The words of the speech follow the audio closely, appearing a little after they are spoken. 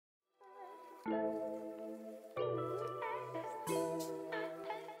Hi,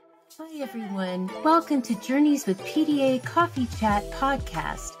 everyone. Welcome to Journeys with PDA Coffee Chat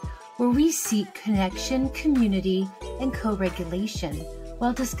podcast, where we seek connection, community, and co-regulation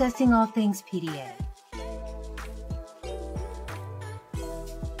while discussing all things PDA.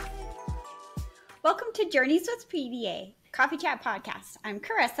 Welcome to Journeys with PDA Coffee Chat podcast. I'm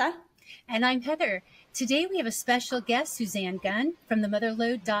Kerissa. And I'm Heather. Today we have a special guest, Suzanne Gunn from the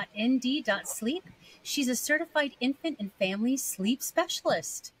motherload.nd.sleep. She's a certified infant and family sleep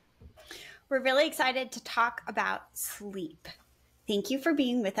specialist. We're really excited to talk about sleep. Thank you for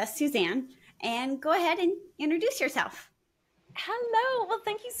being with us, Suzanne. And go ahead and introduce yourself. Hello. Well,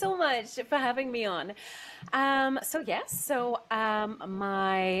 thank you so much for having me on. My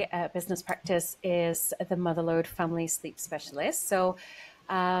business practice is the Motherload Family Sleep Specialist. So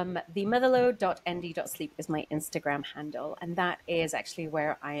the motherload.nd.sleep is my Instagram handle, and that is actually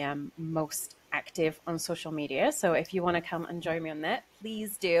where I am most active on social media. So if you want to come and join me on that,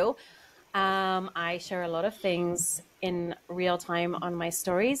 please do. I share a lot of things in real time on my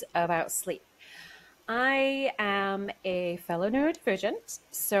stories about sleep. I am a fellow neurodivergent.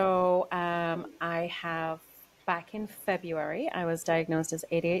 So back in February, I was diagnosed as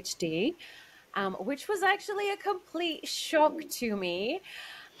ADHD, which was actually a complete shock to me.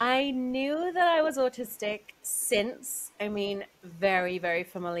 I knew that I was autistic since, very, very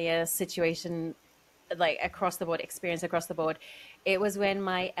familiar situation, like across the board, experience across the board. It was when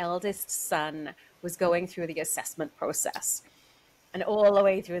my eldest son was going through the assessment process. And all the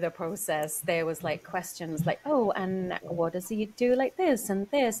way through the process, there was like questions like, oh, and what does he do like this and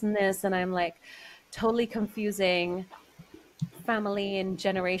this and this? And I'm like totally confusing family and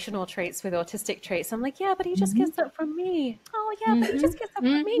generational traits with autistic traits. I'm like, yeah, but he just gets that from me. Oh yeah, but he just gets that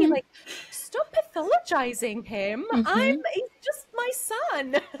from me. Like, stop pathologizing him. He's just my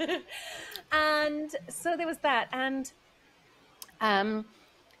son. And so there was that. And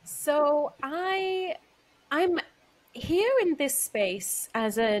so I'm here in this space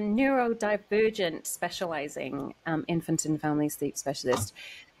as a neurodivergent specializing infant and family sleep specialist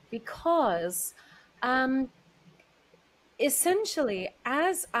because essentially,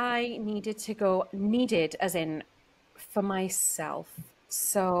 as I needed as in for myself.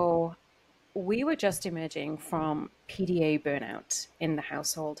 So we were just emerging from PDA burnout in the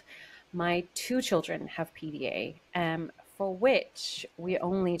household. My two children have PDA, for which we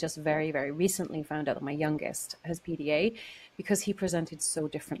only just very, very recently found out that my youngest has PDA because he presented so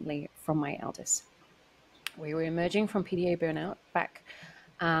differently from my eldest. We were emerging from PDA burnout back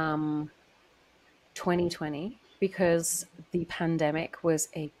 2020 because the pandemic was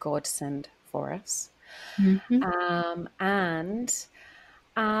a godsend for us. And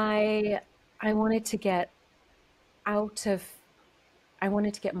I wanted to get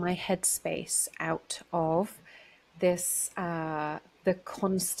my headspace out of this, the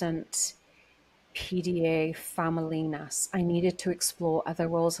constant PDA family-ness. I needed to explore other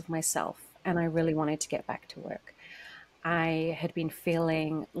roles of myself, and I really wanted to get back to work. I had been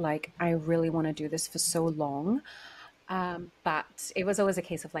feeling like I really want to do this for so long, but it was always a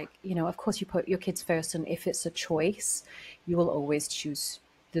case of like, of course you put your kids first, and if it's a choice, you will always choose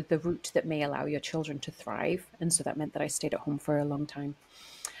the route that may allow your children to thrive. And so that meant that I stayed at home for a long time.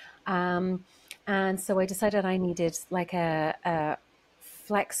 And so I decided I needed like a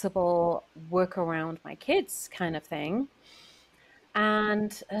flexible work around my kids kind of thing.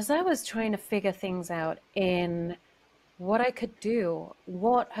 And as I was trying to figure things out in what I could do,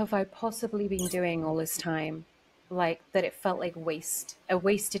 what have I possibly been doing all this time, like that it felt like a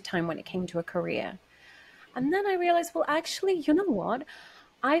wasted time when it came to a career. And then I realized, well, actually, you know what?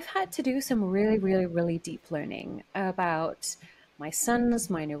 I've had to do some really, really, really deep learning about my sons,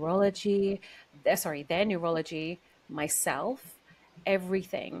 their neurology, myself,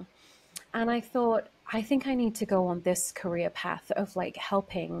 everything. And I thought, I think I need to go on this career path of like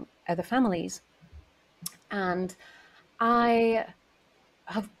helping other families. And I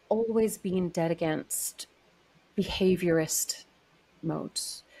have always been dead against behaviorist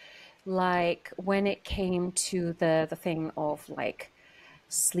modes. Like when it came to the thing of like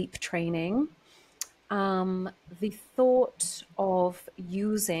sleep training, the thought of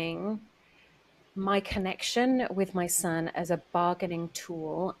using my connection with my son as a bargaining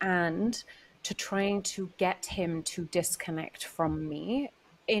tool and to trying to get him to disconnect from me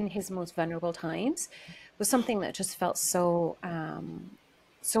in his most vulnerable times was something that just felt so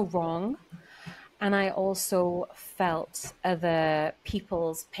wrong. And I also felt other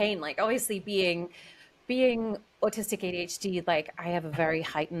people's pain, like obviously being autistic ADHD, like I have a very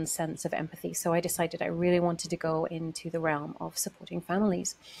heightened sense of empathy. So I decided I really wanted to go into the realm of supporting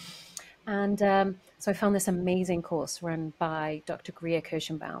families. And so I found this amazing course run by Dr. Greer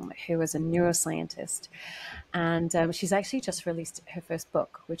Kirschenbaum, who is a neuroscientist. And she's actually just released her first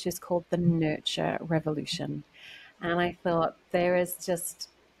book, which is called The Nurture Revolution. And I thought there is just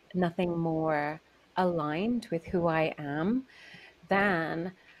nothing more aligned with who I am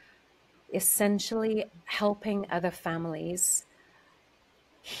than essentially helping other families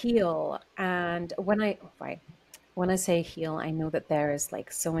heal. And when I say heal, I know that there is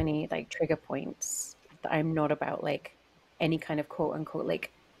like so many like trigger points that I'm not about like any kind of quote unquote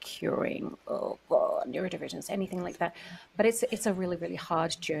like curing neurodivergence, anything like that. But it's a really, really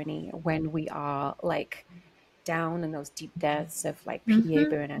hard journey when we are like down in those deep depths of like PDA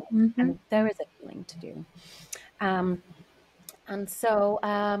burnout, and there is a healing to do. And so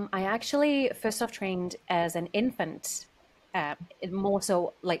I actually first off trained as an infant, more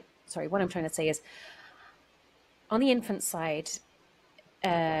so like, sorry, what I'm trying to say is on the infant side,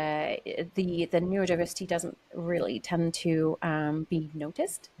 the neurodiversity doesn't really tend to be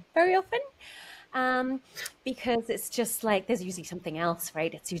noticed very often, because it's just like there's usually something else,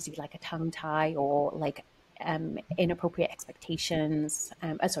 right? It's usually like a tongue tie or like inappropriate expectations,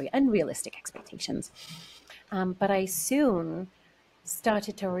 unrealistic expectations. But I soon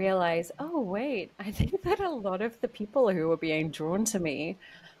started to realize, oh, wait, I think that a lot of the people who were being drawn to me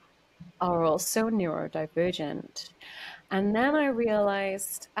are also neurodivergent. And then I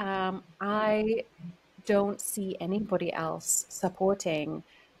realized I don't see anybody else supporting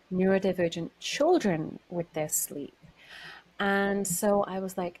neurodivergent children with their sleep. And so I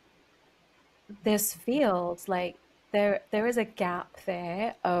was like, this feels like there is a gap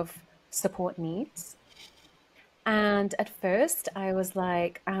there of support needs. And at first I was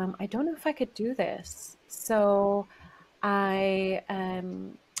like, I don't know if I could do this. So I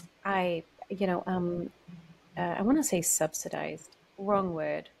want to say subsidized, wrong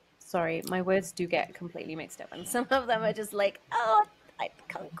word. Sorry, my words do get completely mixed up, and some of them are just like, oh, I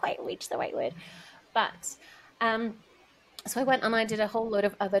can't quite reach the right word. But so I went and I did a whole load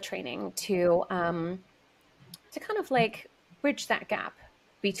of other training to kind of like bridge that gap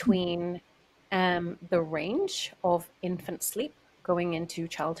between the range of infant sleep going into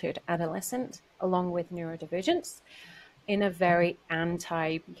childhood, adolescent, along with neurodivergence in a very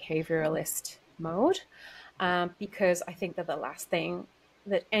anti-behavioralist mode, because I think that the last thing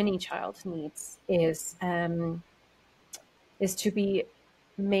that any child needs is to be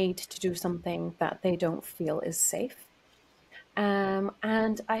made to do something that they don't feel is safe.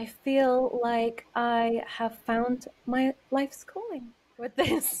 And I feel like I have found my life's calling with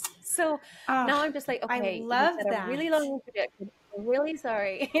this. So now I'm just like, okay, I love you said that. a really long introduction. I'm really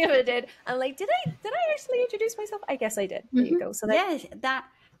sorry if I did. I'm like, did I actually introduce myself? I guess I did. There you go. So yes,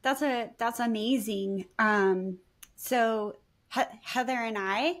 that's amazing. So Heather and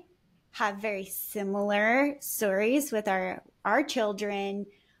I have very similar stories with our children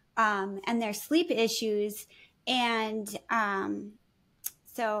and their sleep issues. And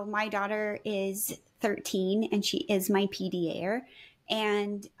so my daughter is 13 and she is my PDAer.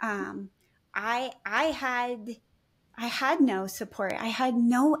 And I had no support. I had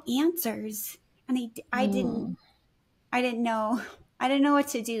no answers, and I didn't know what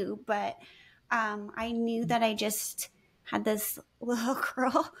to do. But I knew that I just had this little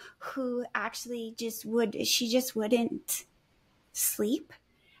girl who actually just wouldn't sleep.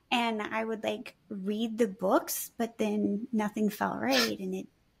 And I would like read the books, but then nothing felt right. And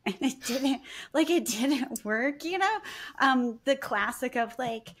it didn't work, you know? The classic of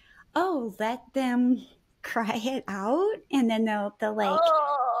like, oh, let them cry it out. And then they'll like,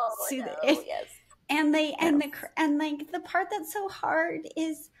 soothe it. Yes. And like the part that's so hard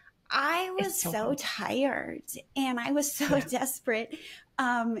is I was so tired and I was so desperate.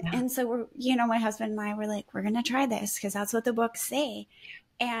 And so my husband and I were like, we're going to try this because that's what the books say.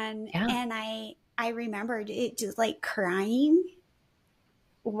 And I remembered it just like crying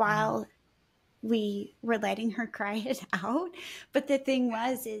while we were letting her cry it out. But the thing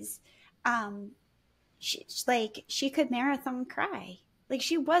is, she could marathon cry. Like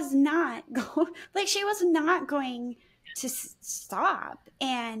she was not going to stop.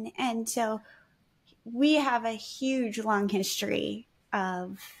 And so we have a huge long history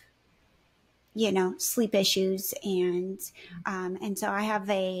of sleep issues, and so I have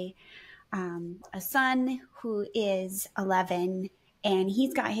a son who is 11, and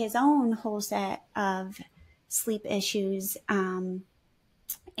he's got his own whole set of sleep issues, and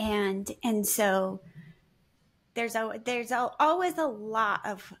so there's always a lot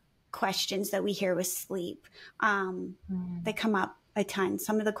of questions that we hear with sleep that come up a ton.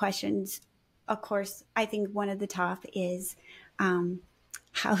 Some of the questions, of course, I think one of the top is,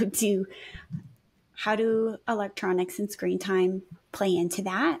 how do electronics and screen time play into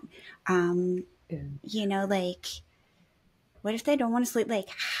that? You know, like, what if they don't want to sleep? Like,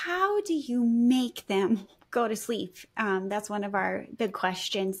 how do you make them go to sleep? That's one of our big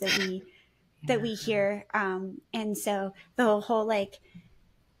questions that we hear. And so the whole, like,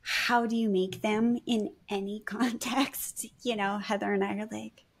 how do you make them in any context? You know, Heather and I are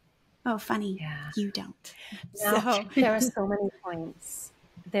like, oh, funny, you don't. Now, So there are so many points.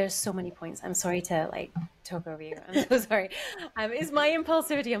 There's so many points. I'm sorry to like talk over you. I'm so sorry. It's my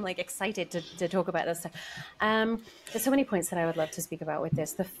impulsivity. I'm like excited to talk about this stuff. There's so many points that I would love to speak about with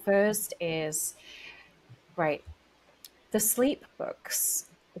this. The first is, right, the sleep books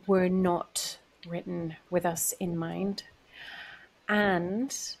were not written with us in mind.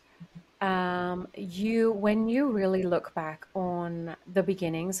 And when you really look back on the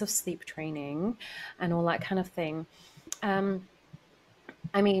beginnings of sleep training and all that kind of thing,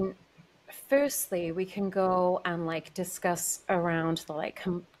 I mean, firstly, we can go and like discuss around the like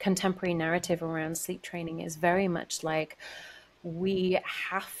contemporary narrative around sleep training is very much like we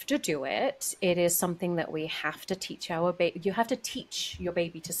have to do it. It is something that we have to teach our baby. You have to teach your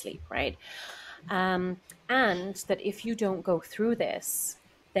baby to sleep, right? And that if you don't go through this,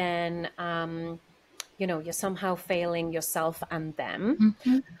 then you know, you're somehow failing yourself and them.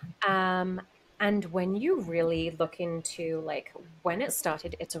 And when you really look into like when it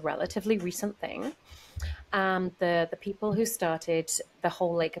started, it's a relatively recent thing. The people who started the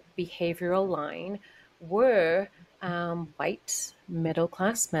whole like behavioral line were white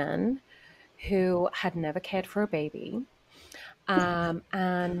middle-class men who had never cared for a baby,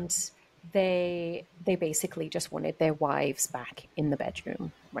 and they basically just wanted their wives back in the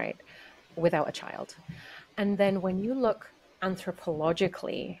bedroom, right, without a child. And then when you look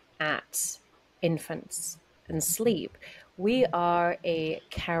anthropologically at infants and sleep, we are a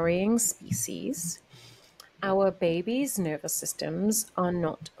carrying species. Our babies' nervous systems are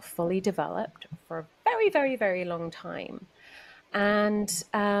not fully developed for a very, very, very long time. And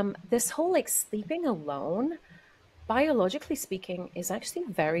this whole like sleeping alone, biologically speaking, is actually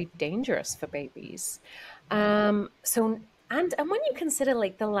very dangerous for babies. And when you consider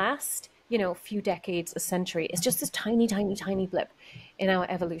like the last, you know, few decades, a century, it's just this tiny, tiny, tiny blip in our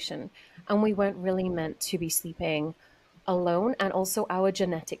evolution. And we weren't really meant to be sleeping alone. And also our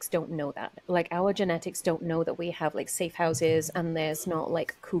genetics don't know that. Like our genetics don't know that we have like safe houses and there's not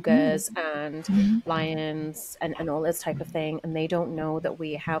like cougars and lions and all this type of thing. And they don't know that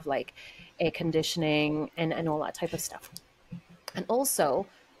we have like air conditioning and all that type of stuff. And also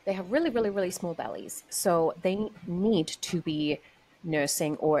they have really, really, really small bellies. So they need to be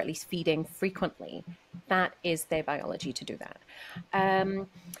nursing or at least feeding frequently. That is their biology to do that.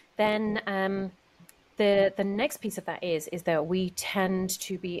 The next piece of that is that we tend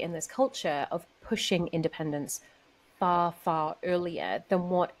to be in this culture of pushing independence far, far earlier than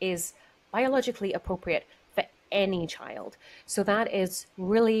what is biologically appropriate for any child. So that is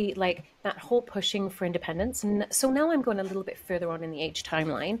really like that whole pushing for independence. And so now I'm going a little bit further on in the age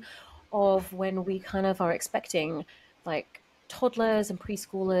timeline of when we kind of are expecting like toddlers and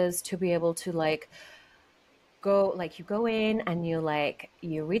preschoolers to be able to like go, like you go in and you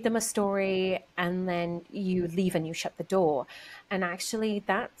read them a story and then you leave and you shut the door. And actually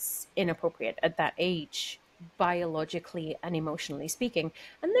that's inappropriate at that age, biologically and emotionally speaking.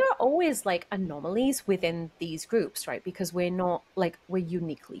 And there are always like anomalies within these groups, right? Because we're not like, we're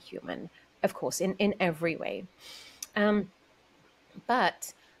uniquely human, of course, in every way.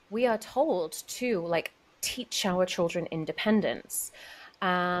 But we are told to like teach our children independence.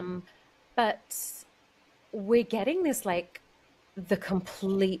 But we're getting this like the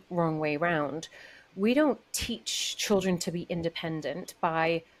complete wrong way round. We don't teach children to be independent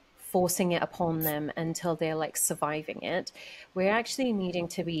by forcing it upon them until they're like surviving it. We're actually needing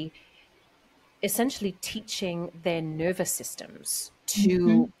to be essentially teaching their nervous systems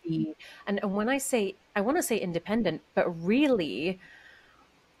to be, and when I say, I want to say independent, but really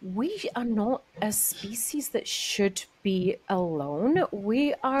we are not a species that should be alone.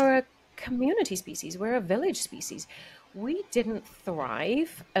 We are a community species. We're a village species. We didn't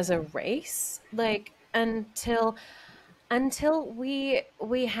thrive as a race like until we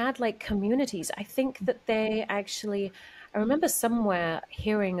had like communities. I think that they actually, I remember somewhere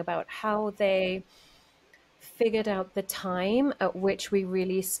hearing about how they figured out the time at which we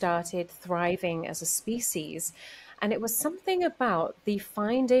really started thriving as a species. And it was something about the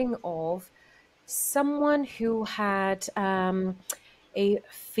finding of someone who had a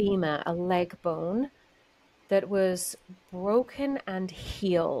femur, a leg bone that was broken and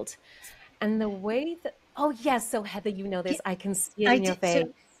healed. And the way that Oh yes. So Heather, you know Yeah, this. I can see it I in your did. face.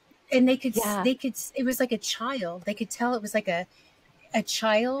 So, and Yeah. it was like a child. They could tell it was like a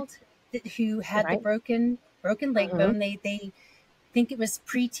child who had the Right. broken leg Mm-hmm. bone. They think it was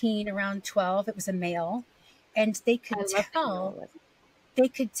preteen, around 12. It was a male, and I love that you know this. they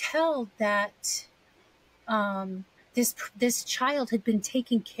could tell that this child had been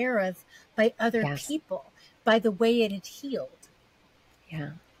taken care of by other Yes. people, by the way it had healed.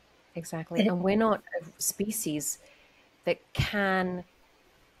 Yeah. Exactly. And And we're not a species that can.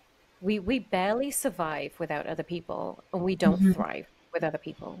 We barely survive without other people, and we don't Mhm. thrive with other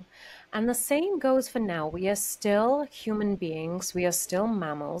people. And the same goes for now. We are still human beings. We are still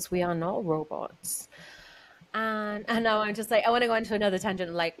mammals. We are not robots. And now I'm just like, I want to go into another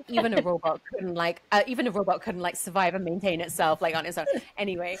tangent. Like even a robot couldn't like survive and maintain itself like on its own.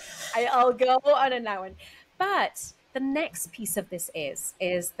 Anyway, I'll go on that one. But the next piece of this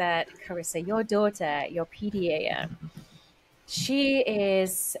is that Kerissa, your daughter, your PDAer, she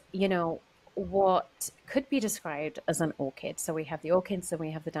is, what could be described as an orchid. So we have the orchids and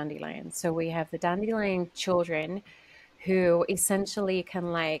we have the dandelions. So we have the dandelion children who essentially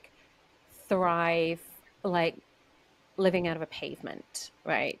can like thrive like living out of a pavement,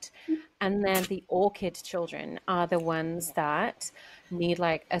 right? And then the orchid children are the ones that need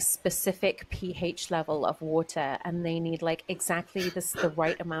like a specific pH level of water, and they need like exactly the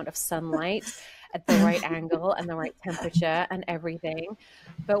right amount of sunlight at the right angle and the right temperature and everything.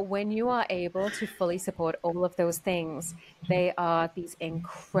 But when you are able to fully support all of those things, they are these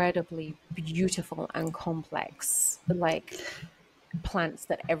incredibly beautiful and complex like plants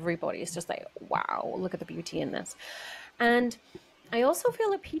that everybody is just like, wow, look at the beauty in this. And I also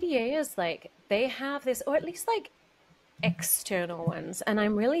feel that PDA is like, they have this, or at least like external ones. And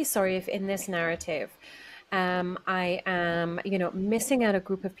I'm really sorry if in this narrative, I am, missing out a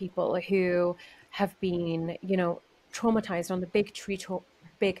group of people who have been, traumatized on the big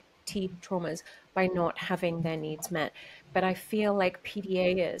T traumas by not having their needs met. But I feel like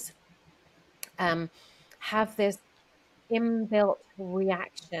PDAers have this inbuilt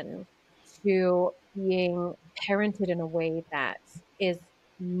reaction to being parented in a way that is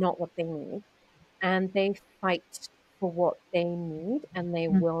not what they need. And they fight for what they need, and they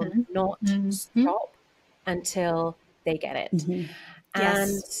will Mhm. not Mhm. stop until they get it. Mm-hmm.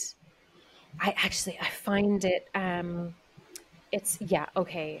 And Yes. I find it, it's, yeah,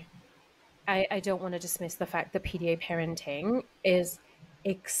 okay. I don't want to dismiss the fact that PDA parenting is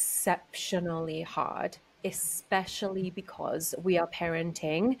exceptionally hard, especially because we are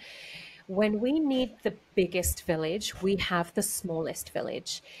parenting. When we need the biggest village, we have the smallest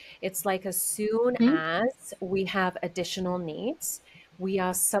village. It's like as soon Mhm. as we have additional needs, we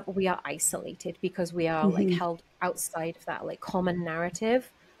are isolated because we are like Mm-hmm. held outside of that like common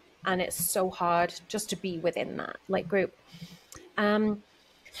narrative, and it's so hard just to be within that like group. Um,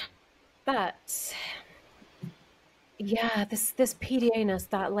 but yeah, this PDA-ness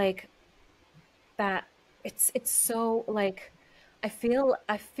that like that it's so like I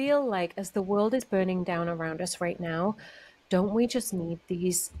feel like as the world is burning down around us right now, don't we just need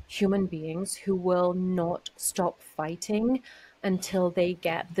these human beings who will not stop fighting until they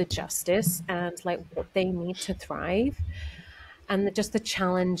get the justice and like what they need to thrive? And just the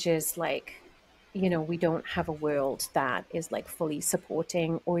challenge is like, we don't have a world that is like fully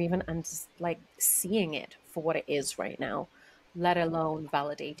supporting or even like seeing it for what it is right now, let alone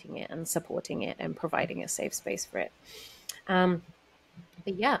validating it and supporting it and providing a safe space for it. Um,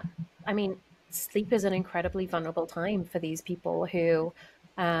 but yeah, I mean, sleep is an incredibly vulnerable time for these people who,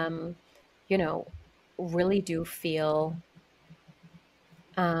 um, you know, really do feel,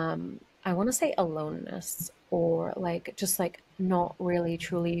 I want to say aloneness, or like just like not really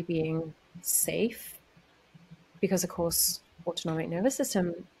truly being safe, because of course autonomic nervous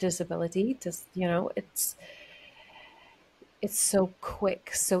system disability just, it's so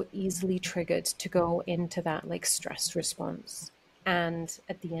quick, so easily triggered to go into that like stress response. And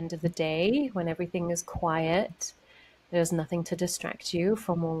at the end of the day, when everything is quiet, there's nothing to distract you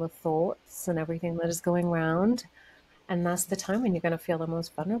from all the thoughts and everything that is going around. And that's the time when you're going to feel the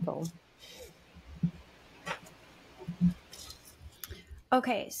most vulnerable.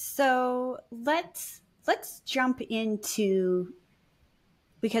 Okay, so let's jump into,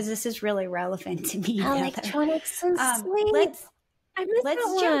 because this is really relevant to me, Heather. Electronics and Um, sleep. let's I missed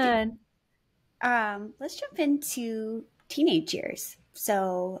let's jump that one. let's jump into teenage years.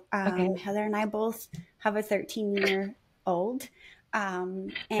 So Okay. Heather and I both have a 13-year-old,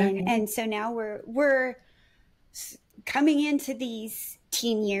 and Okay. so now we're coming into these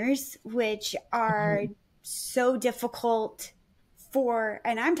teen years, which are so difficult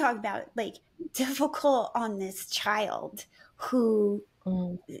and I'm talking about like difficult on this child who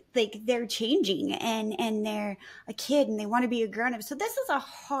like they're changing and they're a kid and they want to be a grown up. So this is a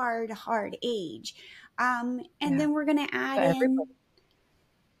hard age. And then we're going to add in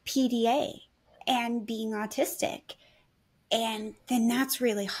PDA and being autistic. And then that's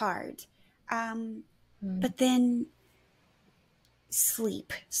really hard. But then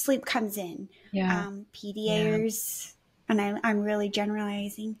sleep comes in. PDAers, and I'm really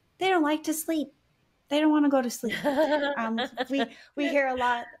generalizing, they don't like to sleep. They don't want to go to sleep. We hear a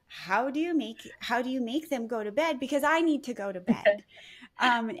lot, how do you make them go to bed? Because I need to go to bed.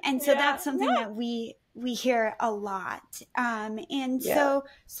 And so that's something that we hear a lot. So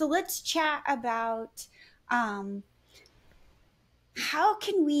let's chat about how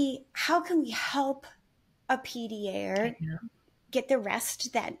can we help a PDAer get the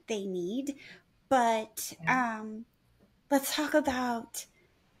rest that they need, but let's talk about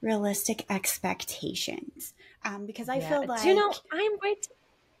realistic expectations, because I feel like,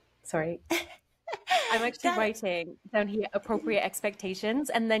 I'm actually writing down here appropriate expectations,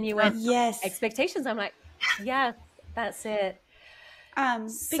 and then you went expectations. I'm like, yes, that's it.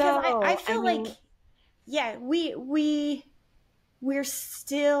 Because I feel like we're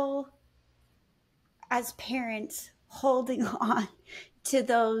still as parents holding on to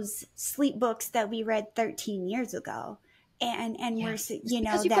those sleep books that we read 13 years ago. And we're, that's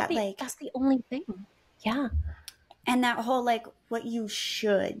the only thing. Yeah. And that whole, like, what you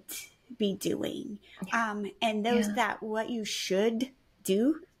should be doing. And that what you should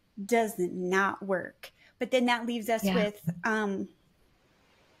do does not work. But then that leaves us with, well,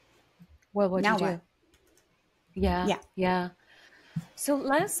 what do you do? Yeah. So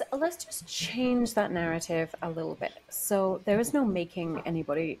let's just change that narrative a little bit. So there is no making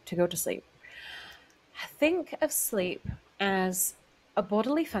anybody to go to sleep. Think of sleep as a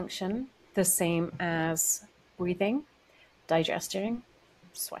bodily function, the same as breathing, digesting,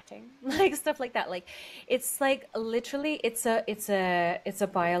 sweating, like stuff like that. Like it's like literally it's a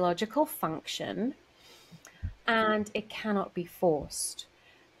biological function, and it cannot be forced.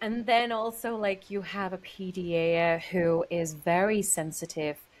 And then also, like, you have a PDAer who is very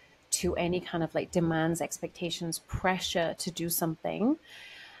sensitive to any kind of like demands, expectations, pressure to do something.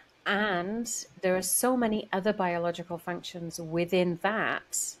 And there are so many other biological functions within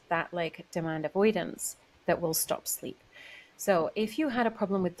that like demand avoidance that will stop sleep. So if you had a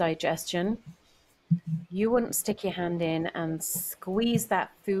problem with digestion, you wouldn't stick your hand in and squeeze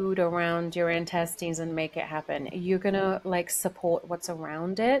that food around your intestines and make it happen. You're going to like support what's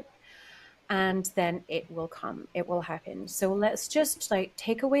around it, and then it will come, it will happen. So let's just like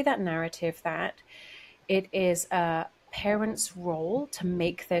take away that narrative that it is a parent's role to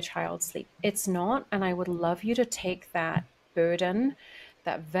make their child sleep. It's not. And I would love you to take that burden,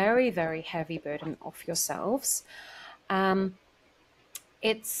 that very, very heavy burden off yourselves.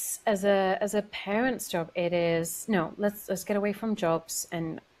 It's as a parent's job, it is, no, let's get away from jobs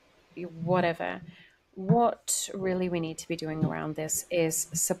and whatever. What really we need to be doing around this is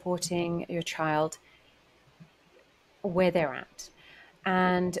supporting your child where they're at.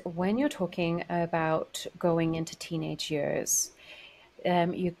 And when you're talking about going into teenage years,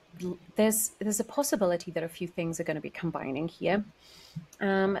 there's a possibility that a few things are going to be combining here.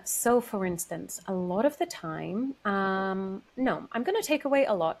 So for instance, a lot of the time, no, I'm going to take away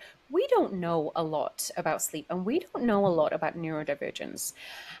a lot. We don't know a lot about sleep, and we don't know a lot about neurodivergence.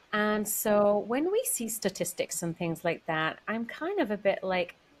 And so when we see statistics and things like that, I'm kind of a bit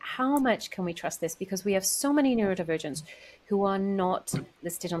like, how much can we trust this? Because we have so many neurodivergents who are not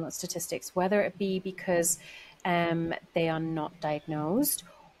listed on the statistics, whether it be because they are not diagnosed,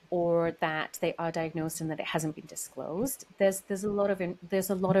 or that they are diagnosed and that it hasn't been disclosed. There's a lot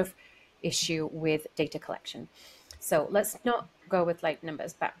of issue with data collection. So let's not go with like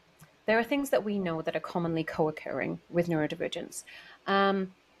numbers, but there are things that we know that are commonly co-occurring with neurodivergence.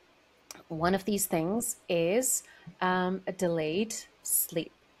 One of these things is a delayed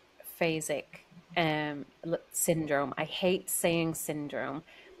sleep phasic syndrome. I hate saying syndrome.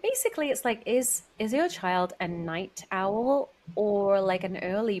 Basically, it's like, is your child a night owl or like an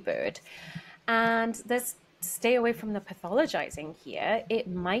early bird? And let's stay away from the pathologizing here. It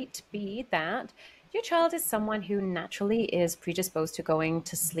might be that your child is someone who naturally is predisposed to going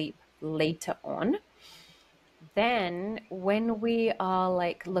to sleep later on. Then when we are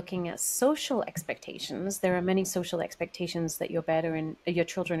like looking at social expectations, there are many social expectations that your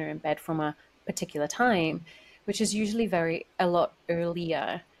children are in bed from a particular time, which is usually a lot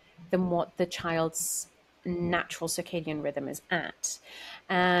earlier than what the child's natural circadian rhythm is at.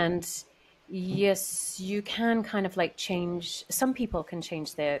 And yes, you can kind of like change, some people can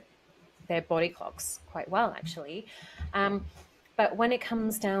change their body clocks quite well, actually. But when it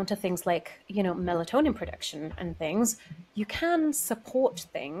comes down to things like, you know, melatonin production and things, you can support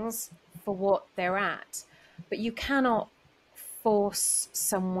things for what they're at, but you cannot force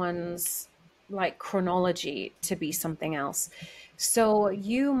someone's like chronology to be something else. So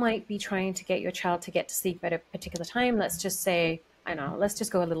you might be trying to get your child to get to sleep at a particular time. Let's just say, I don't know, let's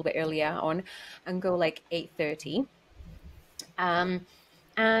just go a little bit earlier on and go like 8:30.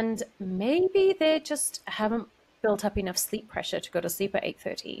 And maybe they just haven't built up enough sleep pressure to go to sleep at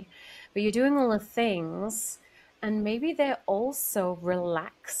 8:30. But you're doing all the things, and maybe they're also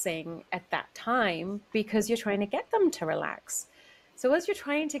relaxing at that time because you're trying to get them to relax. So as you're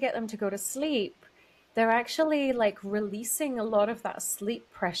trying to get them to go to sleep, they're actually like releasing a lot of that sleep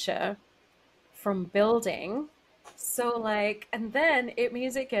pressure from building. So like, and then it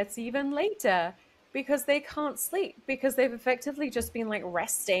means it gets even later because they can't sleep because they've effectively just been like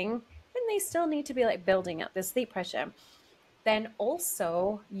resting, and they still need to be like building up this sleep pressure. Then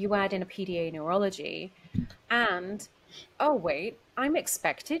also you add in a PDA neurology and, oh wait, I'm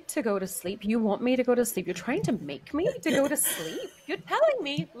expected to go to sleep. You want me to go to sleep. You're trying to make me to go to sleep. You're telling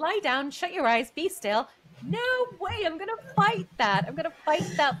me, lie down, shut your eyes, be still. No way. I'm going to fight that. I'm going to fight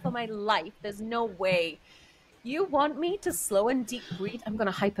that for my life. There's no way. You want me to slow and deep breathe. I'm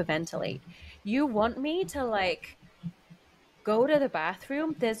going to hyperventilate. You want me to like go to the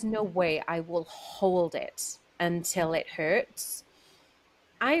bathroom. There's no way. I will hold it until it hurts.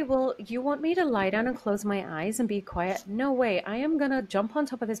 I will, you want me to lie down and close my eyes and be quiet? No way. I am going to jump on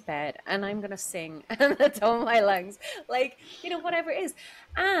top of this bed and I'm going to sing at the top of my lungs. Like, you know, whatever it is.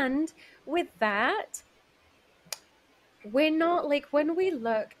 And with that, we're not like, when we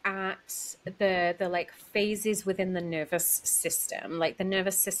look at the like phases within the nervous system, like the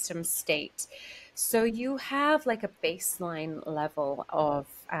nervous system state. So you have like a baseline level of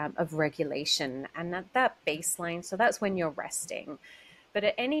regulation, and at that baseline, so that's when you're resting. But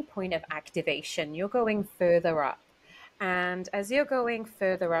at any point of activation, you're going further up. And as you're going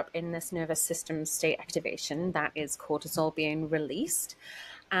further up in this nervous system state activation, that is cortisol being released.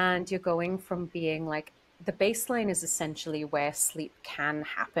 And you're going from being like, the baseline is essentially where sleep can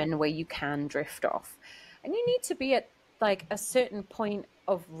happen, where you can drift off. And you need to be at like a certain point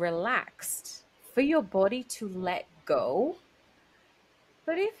of relaxed for your body to let go.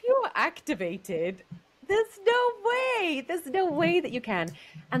 But if you're activated, there's no way that you can.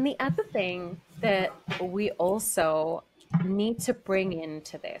 And the other thing that we also need to bring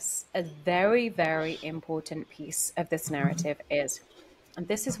into this, a very, very important piece of this narrative is, and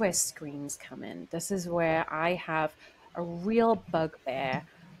this is where screens come in. This is where I have a real bugbear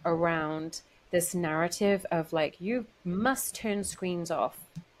around this narrative of like, you must turn screens off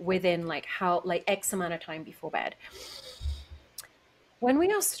within like how, like X amount of time before bed. When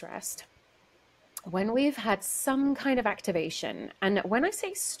we are stressed, when we've had some kind of activation, and when I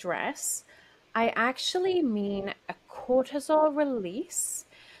say stress, I actually mean a cortisol release.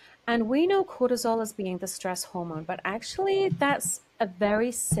 And we know cortisol as being the stress hormone, but actually that's a very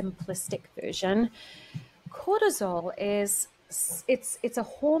simplistic version. Cortisol is, it's a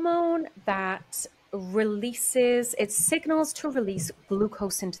hormone that releases, it signals to release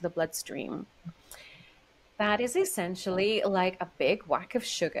glucose into the bloodstream. That is essentially like a big whack of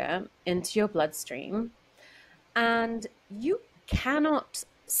sugar into your bloodstream. And you cannot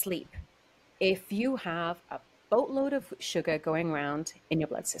sleep if you have a boatload of sugar going around in your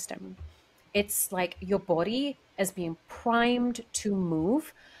blood system. It's like your body is being primed to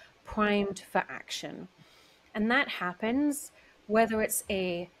move, primed for action. And that happens whether it's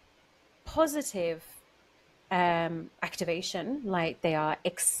a positive activation, like they are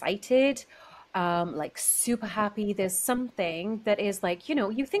excited, like super happy. There's something that is like, you know,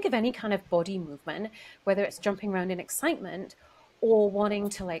 you think of any kind of body movement, whether it's jumping around in excitement or wanting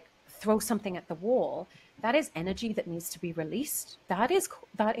to like throw something at the wall, that is energy that needs to be released. That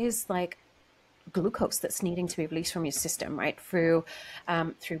is like glucose that's needing to be released from your system, right? Through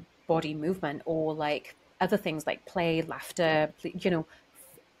body movement, or like other things like play, laughter, you know,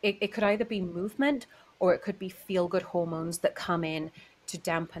 it could either be movement or it could be feel-good hormones that come in to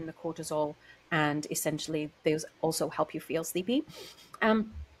dampen the cortisol, and essentially those also help you feel sleepy.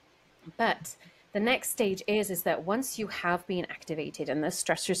 But the next stage is that once you have been activated and the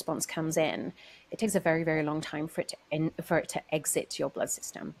stress response comes in, it takes a very, very long time for it to exit your blood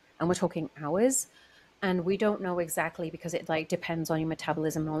system. And we're talking hours. And we don't know exactly because it like depends on your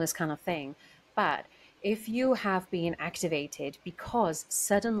metabolism and all this kind of thing. But if you have been activated because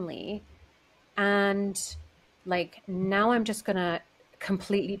suddenly, and like now I'm just going to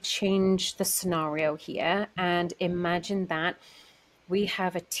completely change the scenario here and imagine that we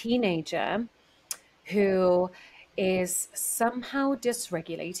have a teenager who is somehow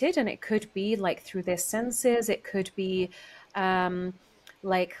dysregulated, and it could be like through their senses, it could be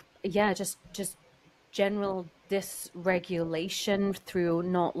like, yeah, just general dysregulation through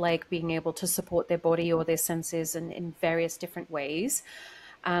not like being able to support their body or their senses in various different ways.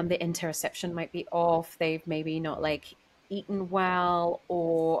 The interoception might be off. They've maybe not like eaten well,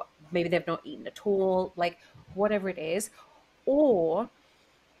 or maybe they've not eaten at all, like whatever it is. Or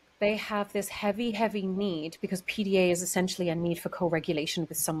they have this heavy need, because PDA is essentially a need for co-regulation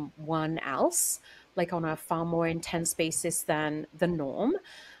with someone else, like on a far more intense basis than the norm.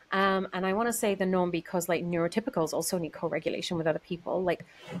 And I want to say the norm because like neurotypicals also need co-regulation with other people. Like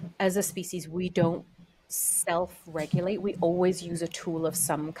as a species, we don't self-regulate. We always use a tool of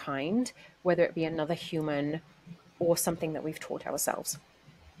some kind, whether it be another human or something that we've taught ourselves,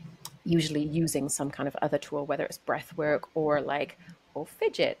 usually using some kind of other tool, whether it's breath work or like, or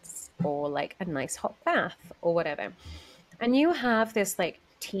fidgets or like a nice hot bath or whatever. And you have this like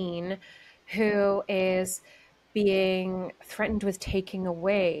teen who is being threatened with taking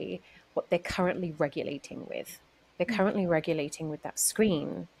away what they're currently regulating with. They're currently regulating with that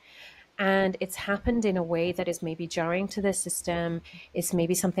screen. And it's happened in a way that is maybe jarring to their system. It's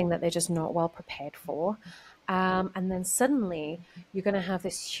maybe something that they're just not well prepared for. And then suddenly you're going to have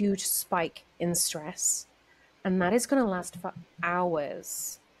this huge spike in stress, and that is going to last for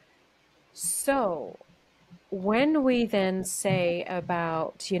hours. So when we then say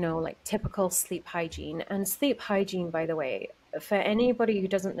about, you know, like typical sleep hygiene, and sleep hygiene, by the way, for anybody who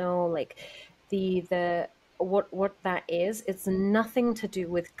doesn't know, like what that is, it's nothing to do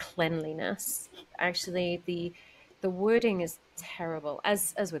with cleanliness. Actually, the wording is terrible,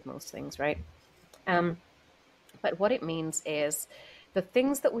 as with most things, right? But what it means is the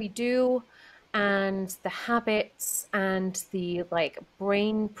things that we do and the habits and the like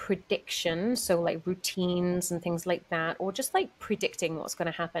brain prediction, so like routines and things like that, or just like predicting what's going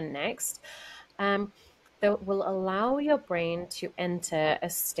to happen next, that will allow your brain to enter a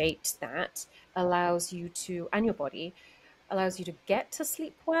state that allows you to, and your body allows you to get to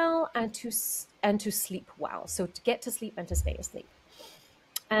sleep well and to sleep well. So to get to sleep and to stay asleep.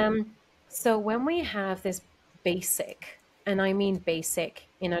 So when we have this basic, and I mean basic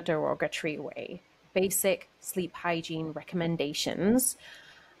in a derogatory way, basic sleep hygiene recommendations,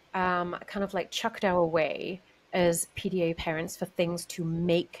 kind of like chucked our way as PDA parents for things to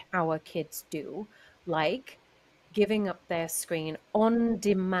make our kids do, like giving up their screen on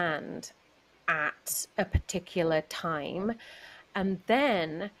demand at a particular time. And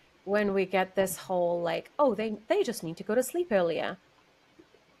then when we get this whole like, oh, they just need to go to sleep earlier.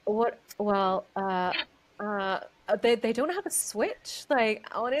 What? Well, they don't have a switch. Like,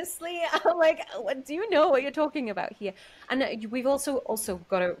 honestly, I'm like, what, do you know what you're talking about here? And we've also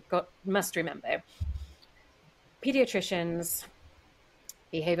must remember, pediatricians,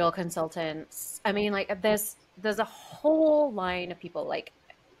 behavioral consultants. I mean, like, there's a whole line of people like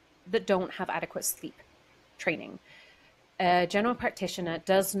that don't have adequate sleep training. A general practitioner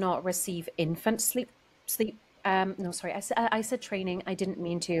does not receive infant sleep. No, sorry, I said training. I didn't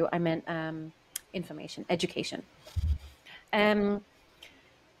mean to. I meant information, education.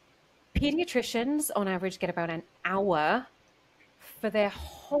 Pediatricians on average get about an hour for their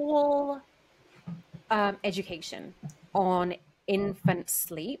whole education on infant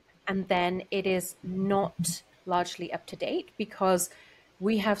sleep, and then it is not largely up to date because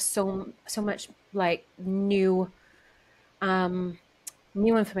we have so much like new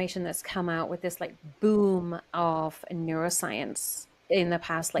information that's come out with this like boom of neuroscience in the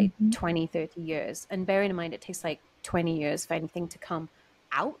past like 20, 30 years. And bearing in mind, it takes like 20 years for anything to come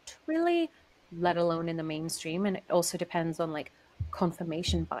out really, let alone in the mainstream. And it also depends on like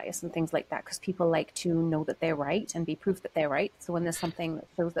confirmation bias and things like that, because people like to know that they're right and be proof that they're right. So when there's something that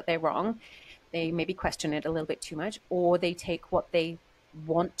shows that they're wrong, they maybe question it a little bit too much, or they take what they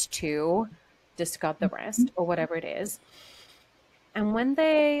want to, discard the rest, or whatever it is. And when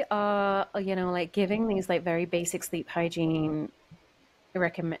they are, you know, like giving these like very basic sleep hygiene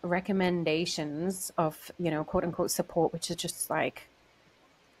recommendations of, you know, quote unquote support, which is just like,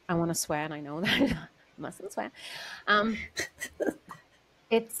 I want to swear, and I know that I mustn't swear.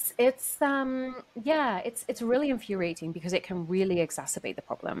 It's really infuriating because it can really exacerbate the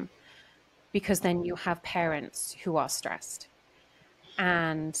problem, because then you have parents who are stressed,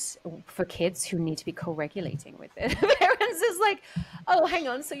 and for kids who need to be co-regulating with it. Parents is like, oh, hang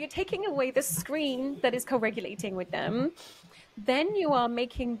on, so you're taking away the screen that is co-regulating with them, then you are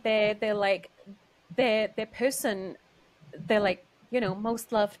making their person, they're like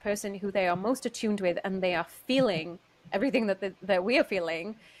most loved person who they are most attuned with, and they are feeling everything that we are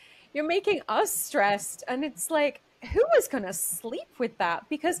feeling, you're making us stressed. And it's like, who is going to sleep with that?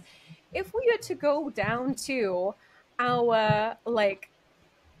 Because if we are to go down to our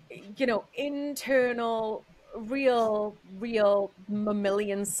internal real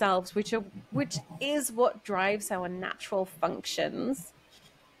mammalian selves, which is what drives our natural functions,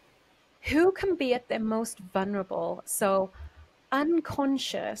 who can be at their most vulnerable? So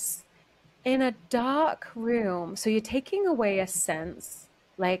unconscious in a dark room. So you're taking away a sense,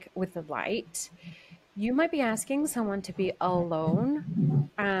 like with the light, you might be asking someone to be alone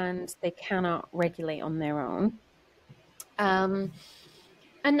and they cannot regulate on their own. And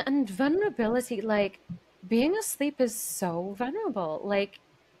vulnerability, like being asleep is so vulnerable. Like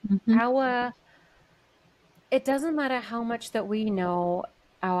it doesn't matter how much that we know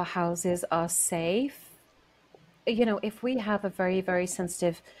our houses are safe. If we have a very, very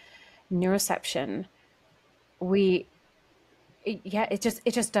sensitive neuroception, it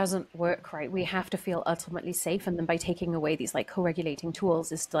just doesn't work right. We have to feel ultimately safe. And then by taking away these like co-regulating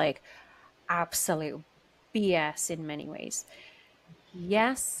tools is like absolute BS in many ways.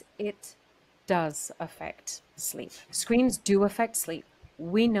 Yes, it does affect sleep. Screens do affect sleep.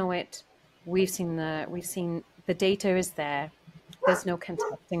 We know it. We've seen the data is there. There's no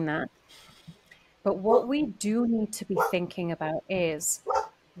contesting that. But what we do need to be thinking about is,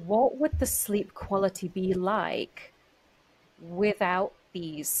 what would the sleep quality be like without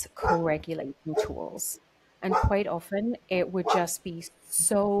these co-regulating tools? And quite often it would just be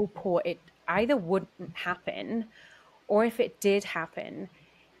so poor. It either wouldn't happen, or if it did happen,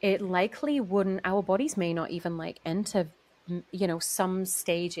 it likely wouldn't, our bodies may not even like enter, some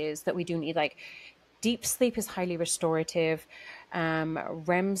stages that we do need. Like deep sleep is highly restorative.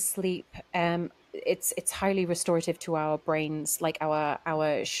 REM sleep, it's highly restorative to our brains. Like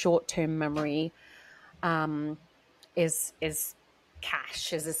our short-term memory is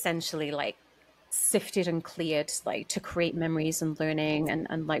cache, is essentially like sifted and cleared, like to create memories and learning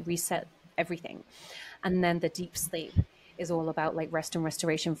and like reset everything. And then the deep sleep is all about like rest and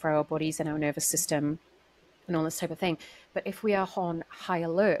restoration for our bodies and our nervous system and all this type of thing. But if we are on high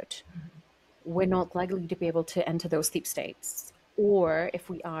alert, we're not likely to be able to enter those sleep states. Or if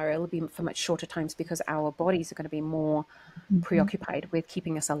we are, it'll be for much shorter times, because our bodies are going to be more preoccupied with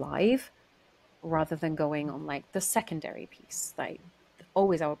keeping us alive rather than going on like the secondary piece. Like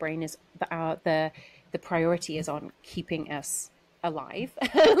always our brain is the priority is on keeping us alive.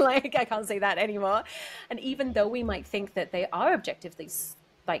 Like I can't say that anymore. And even though we might think that they are objectively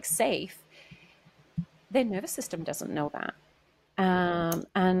like safe, their nervous system doesn't know that.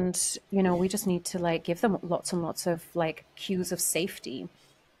 And we just need to like give them lots and lots of like cues of safety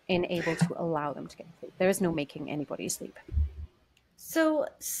in able to allow them to get sleep. There is no making anybody sleep. So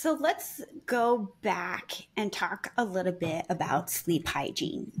let's go back and talk a little bit about sleep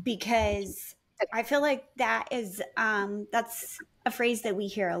hygiene, because I feel like that is that's a phrase that we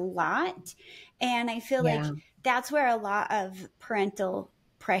hear a lot, and I feel like that's where a lot of parental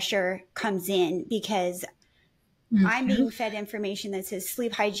pressure comes in, because I'm being fed information that says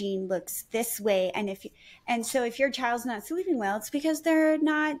sleep hygiene looks this way, and so if your child's not sleeping well, it's because they're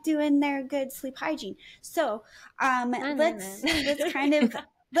not doing their good sleep hygiene. So let's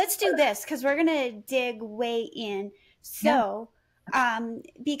do this, because we're gonna dig way in. So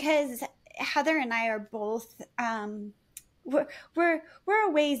because Heather and I are both we're a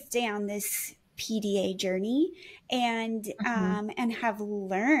ways down this PDA journey, and have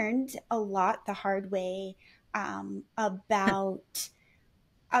learned a lot the hard way about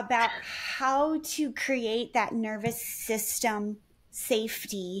how to create that nervous system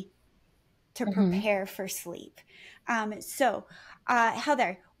safety to prepare for sleep. So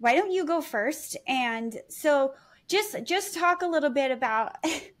Heather, why don't you go first? And so just talk a little bit about,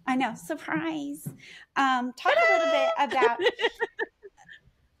 I know, surprise. Talk a little bit about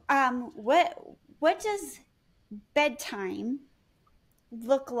what does bedtime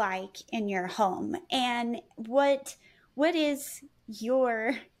look like in your home, and what's your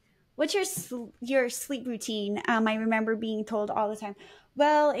sleep routine? I remember being told all the time,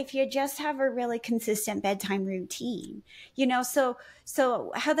 well, if you just have a really consistent bedtime routine, so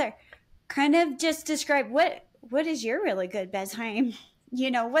Heather, kind of just describe what is your really good bedtime,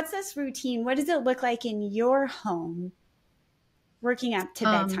 what's this routine? What does it look like in your home working up to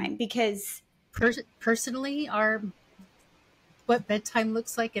bedtime? Because personally, what bedtime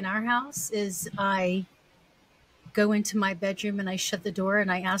looks like in our house is I go into my bedroom and I shut the door and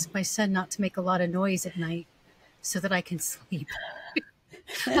I ask my son not to make a lot of noise at night so that I can sleep.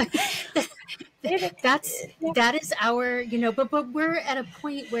 that is our, but we're at a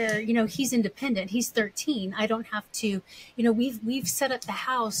point where, he's independent. He's 13. I don't have to, we've set up the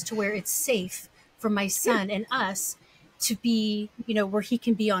house to where it's safe for my son and us to be, where he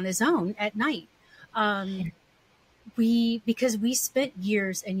can be on his own at night. Because we spent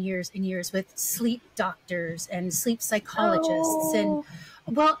years and years and years with sleep doctors and sleep psychologists and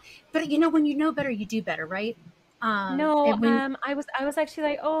but when you know better, you do better, right? I was actually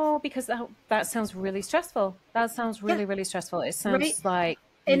like, because that sounds really stressful. That sounds really, really stressful. It sounds like,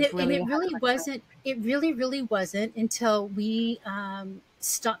 and it really wasn't. It really wasn't until we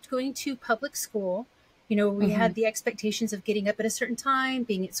stopped going to public school. We had the expectations of getting up at a certain time,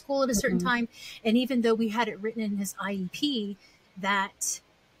 being at school at a certain time, and even though we had it written in his IEP that,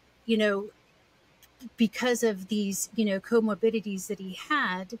 because of these, comorbidities that he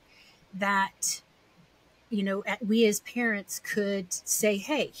had, that we as parents could say,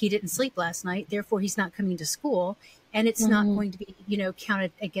 hey, he didn't sleep last night, therefore he's not coming to school, and it's not going to be,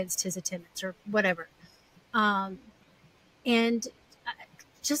 counted against his attendance or whatever. And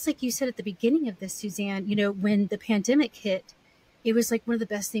just like you said at the beginning of this, Suzanne, when the pandemic hit, it was like one of the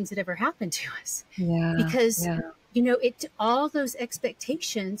best things that ever happened to us. Yeah. Because, all those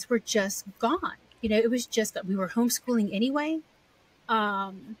expectations were just gone. It was just that we were homeschooling anyway.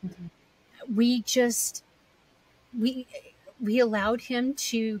 We allowed him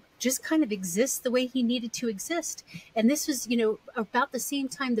to just kind of exist the way he needed to exist. And this was, about the same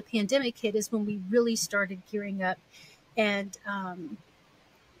time the pandemic hit is when we really started gearing up and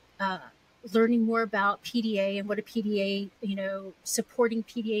learning more about PDA and what a PDA, supporting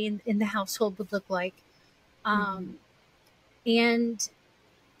PDA in the household would look like. And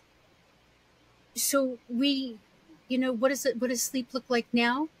so we, what does sleep look like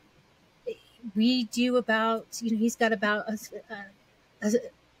now? We do about, he's got about a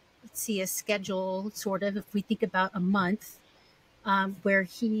schedule sort of, if we think about a month, where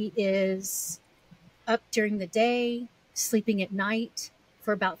he is up during the day, sleeping at night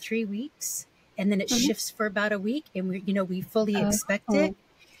for about 3 weeks, and then it shifts for about a week, and we fully expect it,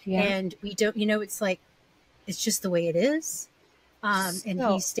 and we don't, it's like, it's just the way it is, and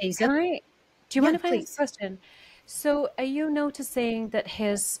he stays up. Do you mind if I ask a question? So are you noticing that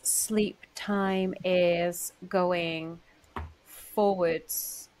his sleep time is going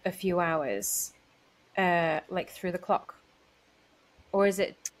forwards a few hours, like through the clock? Or is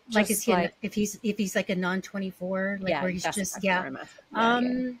it just like, is he if he's like a non-24, like where he's just, I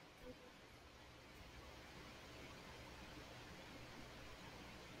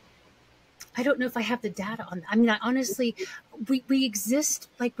don't know if I have the data on that. I mean, honestly, we exist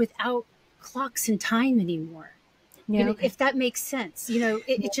like without clocks and time anymore. Yeah, if that makes sense,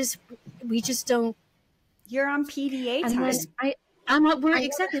 it just, we just don't. You're on PDA time.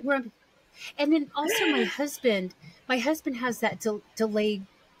 We're on. And then also my husband has that delayed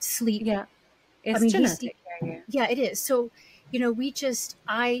sleep. Yeah. It's genetic. Yeah, it is. So,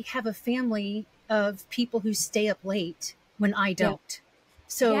 I have a family of people who stay up late when I don't. Yeah.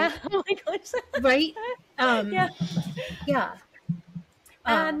 So, oh my gosh. Right? Yeah.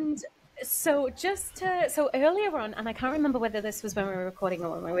 And so so earlier on, and I can't remember whether this was when we were recording or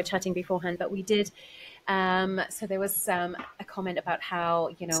when we were chatting beforehand, but we did, so there was a comment about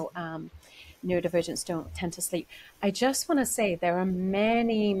how, neurodivergents don't tend to sleep. I just want to say there are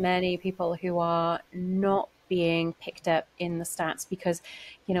many, many people who are not being picked up in the stats because,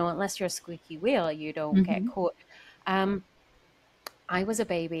 unless you're a squeaky wheel, you don't get caught. I was a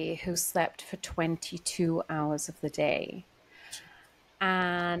baby who slept for 22 hours of the day.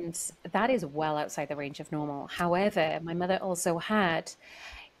 And that is well outside the range of normal. However, my mother also had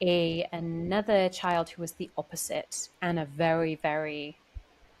another child who was the opposite and a very, very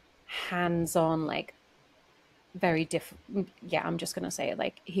hands-on, like very I'm just going to say it,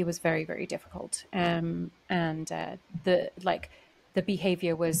 like he was very, very difficult. And the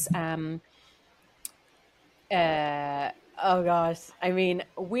behavior was, oh gosh, I mean,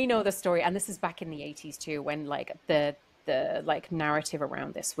 we know the story, and this is back in the 80s too, when like the narrative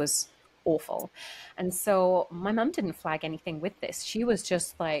around this was awful. And so my mum didn't flag anything with this. She was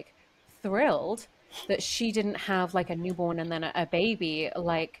just like thrilled that she didn't have like a newborn and then a baby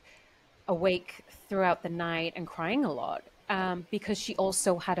like awake throughout the night and crying a lot, because she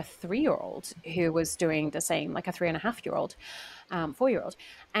also had a 3-year-old who was doing the same, like a 3.5-year-old, 4-year-old.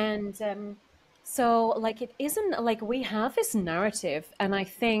 And so like it isn't like we have this narrative, and I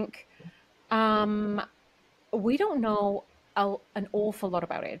think we don't know an awful lot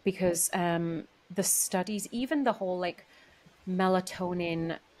about it because the studies, even the whole like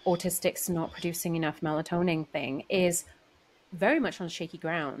melatonin, autistics not producing enough melatonin thing is very much on shaky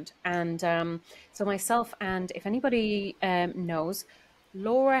ground. And so myself, and if anybody knows,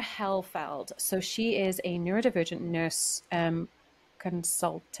 Laura Hellfeld. So she is a neurodivergent nurse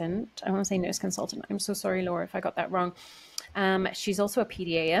consultant. I want to say nurse consultant. I'm so sorry, Laura, if I got that wrong. She's also a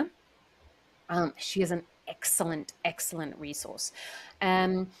PDAer. She is an excellent, excellent resource.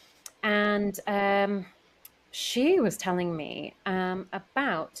 She was telling me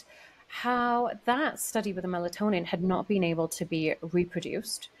about how that study with the melatonin had not been able to be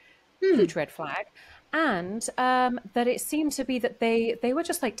reproduced, huge red flag, and that it seemed to be that they were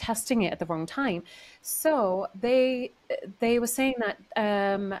just like testing it at the wrong time. So they were saying that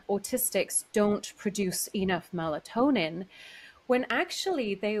autistics don't produce enough melatonin, when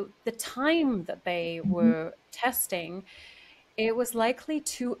actually the time that they were testing, it was likely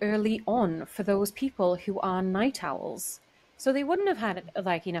too early on for those people who are night owls. So they wouldn't have had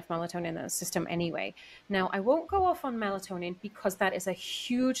like enough melatonin in the system anyway. Now, I won't go off on melatonin because that is a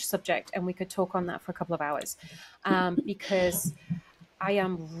huge subject and we could talk on that for a couple of hours, because I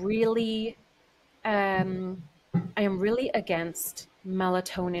am really against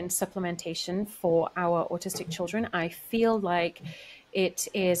melatonin supplementation for our autistic children. I feel like it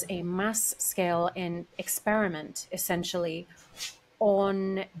is a mass scale experiment, essentially,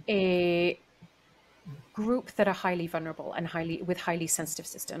 on a group that are highly vulnerable and with highly sensitive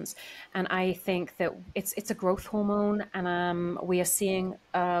systems. And I think that it's a growth hormone, and we are seeing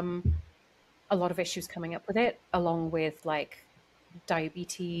a lot of issues coming up with it, along with like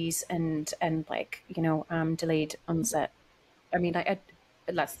diabetes and like, you know, delayed onset. I mean,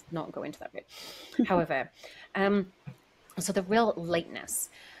 let's not go into that bit. However, so the real lateness.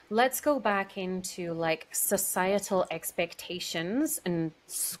 Let's go back into like societal expectations and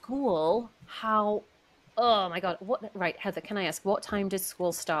school. How, oh my God, right, Heather, can I ask, what time did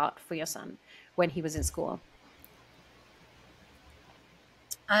school start for your son when he was in school?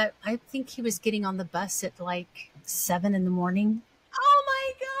 I think he was getting on the bus at like 7 a.m. Oh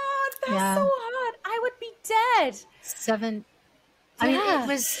my God, that's so hard. I would be dead. 7. I mean, it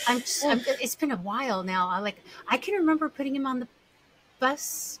was, it's been a while now. I can remember putting him on the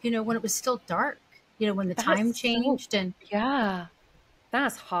bus, you know, when it was still dark, you know, when the time changed. And yeah,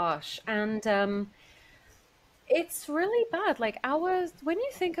 that's harsh. And it's really bad. Like when you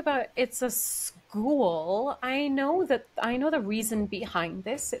think about it's a school, I know the reason behind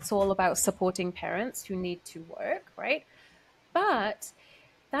this. It's all about supporting parents who need to work, right? But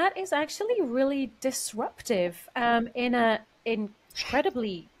that is actually really disruptive in an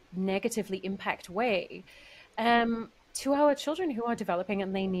incredibly negatively impact way to our children who are developing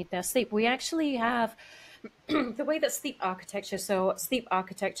and they need their sleep. We actually have the way that sleep architecture, so sleep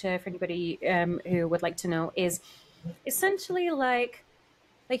architecture, for anybody who would like to know, is essentially like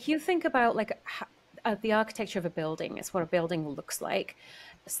you think about like the architecture of a building. It's what a building looks like.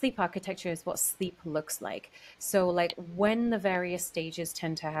 Sleep architecture is what sleep looks like. So like when the various stages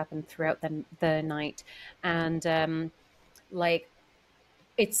tend to happen throughout the night, and like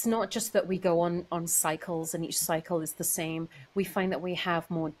it's not just that we go on cycles and each cycle is the same. We find that we have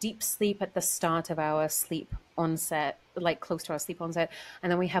more deep sleep at the start of our sleep onset, like close to our sleep onset,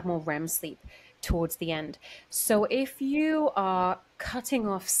 and then we have more REM sleep towards the end. So if you are cutting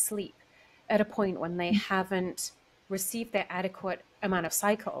off sleep at a point when they haven't received their adequate amount of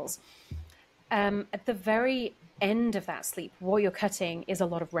cycles, at the very end of that sleep, what you're cutting is a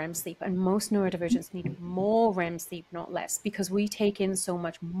lot of REM sleep, and most neurodivergents need more REM sleep, not less, because we take in so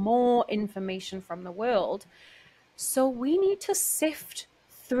much more information from the world. So we need to sift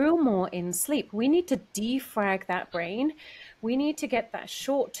through more in sleep. We need to defrag that brain. We need to get that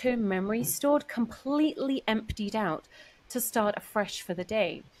short-term memory stored completely emptied out to start afresh for the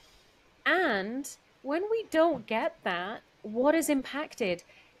day. And when we don't get that, what is impacted?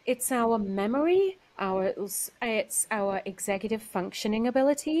 It's our memory, it's our executive functioning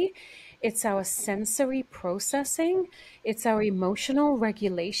ability, it's our sensory processing, it's our emotional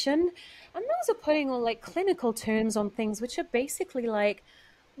regulation. And those are putting all like clinical terms on things, which are basically like,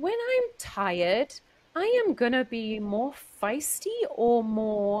 when I'm tired, I am gonna be more feisty or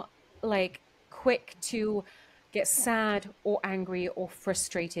more like quick to get sad or angry or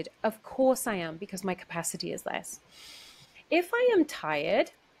frustrated. Of course I am, because my capacity is less. If I am tired,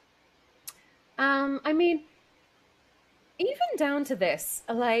 I mean, even down to this,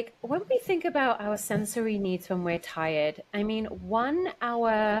 like when we think about our sensory needs when we're tired, I mean,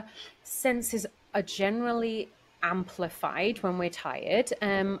 our senses are generally amplified when we're tired.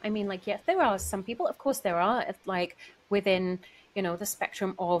 I mean, like, yes, there are some people, of course there are, like within, you know, the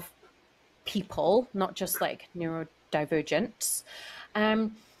spectrum of people, not just like neurodivergents.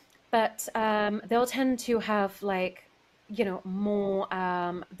 But they'll tend to have like, more,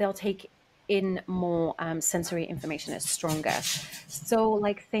 they'll take in more sensory information is stronger. So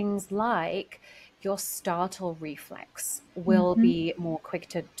like things like your startle reflex will be more quick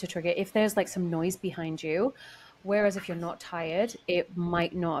to trigger if there's like some noise behind you. Whereas if you're not tired, it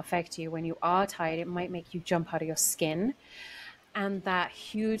might not affect you. When you are tired, it might make you jump out of your skin. And that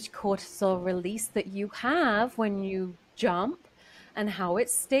huge cortisol release that you have when you jump and how it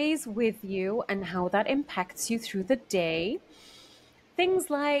stays with you and how that impacts you through the day. Things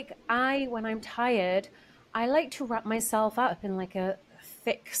like when I'm tired, I like to wrap myself up in like a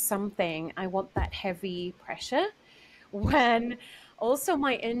thick something. I want that heavy pressure. When also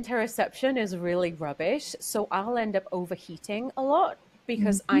my interoception is really rubbish. So I'll end up overheating a lot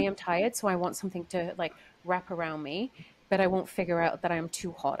because I am tired. So I want something to like wrap around me, but I won't figure out that I'm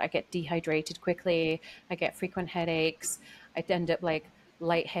too hot. I get dehydrated quickly. I get frequent headaches. I end up like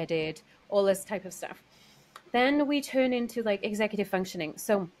lightheaded, all this type of stuff. Then we turn into like executive functioning.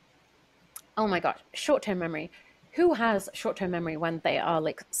 So, oh my gosh, short-term memory. Who has short-term memory when they are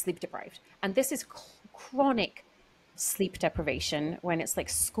like sleep deprived? And this is chronic sleep deprivation when it's like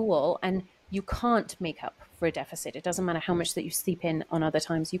school and you can't make up for a deficit. It doesn't matter how much that you sleep in on other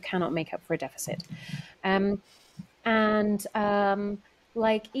times, you cannot make up for a deficit.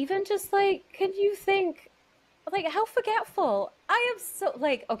 Like even just like, can you think like how forgetful I am? So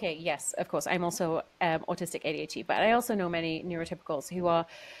like, okay, yes, of course, I'm also autistic ADHD, but I also know many neurotypicals who are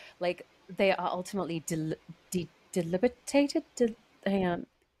like, they are ultimately debilitated. Hang on,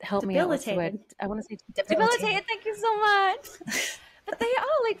 help me out with the word. I want to say debilitated. Thank you so much. But they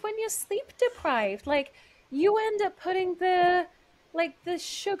are like, when you're sleep deprived, like you end up putting the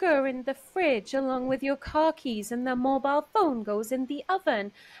sugar in the fridge along with your car keys, and the mobile phone goes in the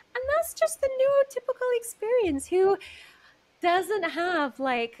oven. And that's just the neurotypical experience who doesn't have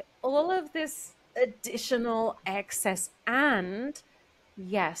like all of this additional excess. And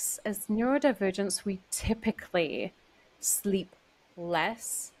yes, as neurodivergents, we typically sleep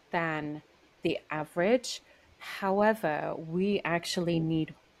less than the average. However, we actually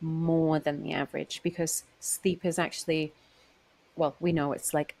need more than the average because sleep is actually, well, we know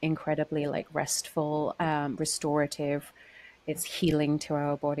it's like incredibly like restful, restorative. It's healing to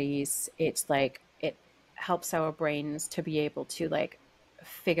our bodies. It's like, it helps our brains to be able to like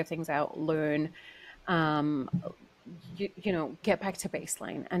figure things out, learn, get back to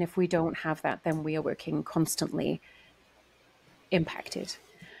baseline. And if we don't have that, then we are working constantly impacted.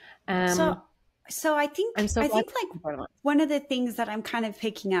 So I think like one of the things that I'm kind of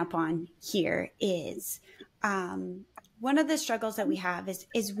picking up on here is one of the struggles that we have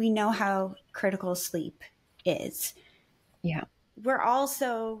is we know how critical sleep is. Yeah. We're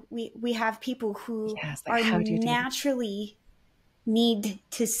also, we have people who like, are naturally need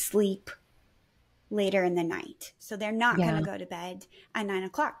to sleep later in the night. So they're not going to go to bed at 9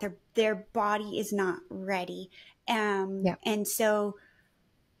 o'clock. Their body is not ready. And so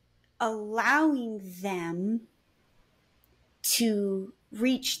allowing them to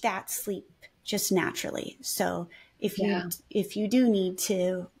reach that sleep just naturally. So if you do need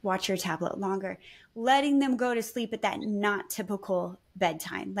to watch your tablet longer, letting them go to sleep at that not typical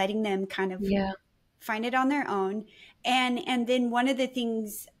bedtime, letting them kind of find it on their own. And then one of the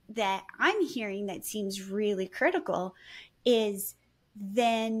things that I'm hearing that seems really critical is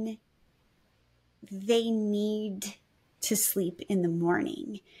then they need to sleep in the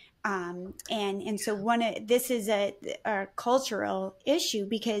morning. And so this is a cultural issue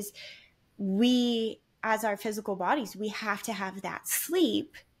because we, as our physical bodies, we have to have that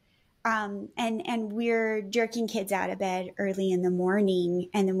sleep. And we're jerking kids out of bed early in the morning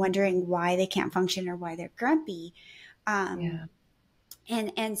and then wondering why they can't function or why they're grumpy.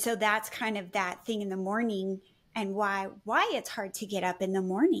 And so that's kind of that thing in the morning, and why it's hard to get up in the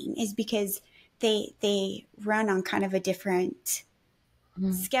morning is because they run on kind of a different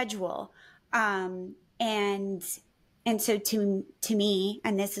schedule. And so to me,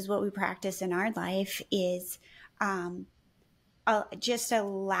 and this is what we practice in our life, is just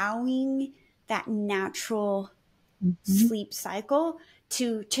allowing that natural sleep cycle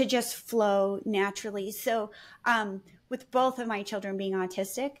to just flow naturally. So with both of my children being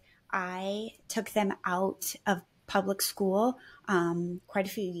autistic, I took them out of public school quite a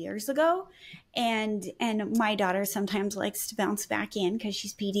few years ago. And my daughter sometimes likes to bounce back in because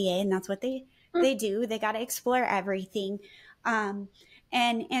she's PDA, and that's what they do. They got to explore everything.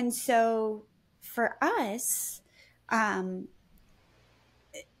 And so for us,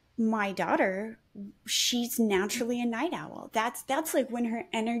 my daughter, she's naturally a night owl. That's like when her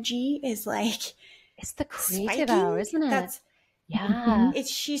energy is like, it's the creative hour, isn't it? Yeah.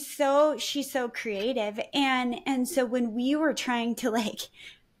 She's so creative. And so when we were trying to like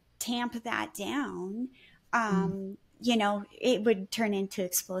tamp that down, you know, it would turn into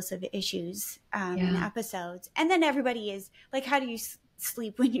explosive issues and episodes. And then everybody is like, how do you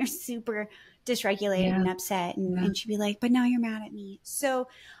sleep when you're super dysregulated and upset? And she'd be like, but now you're mad at me. So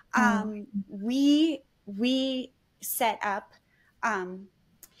we set up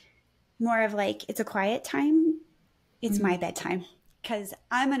more of like, it's a quiet time. It's my bedtime because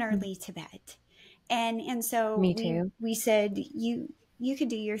I'm an early to bed. And so Me too. we said, you could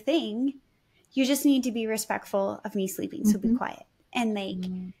do your thing. You just need to be respectful of me sleeping. So be quiet. And like,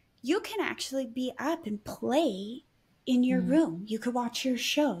 you can actually be up and play in your room. You could watch your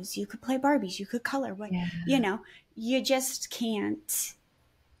shows. You could play Barbies. You could color. You know, you just can't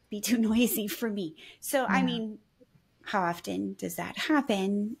be too noisy for me. So, I mean, how often does that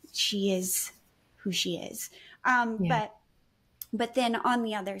happen? She is who she is. But then on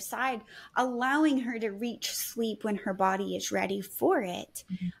the other side, allowing her to reach sleep when her body is ready for it.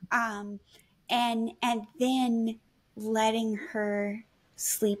 And then letting her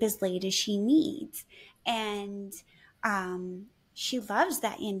sleep as late as she needs. And she loves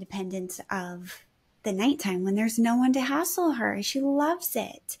that independence of the nighttime when there's no one to hassle her. She loves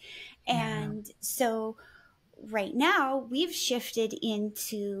it. And so right now we've shifted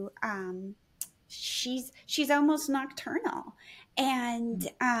into she's almost nocturnal.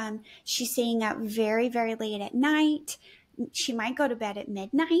 And she's staying up very, very late at night. She might go to bed at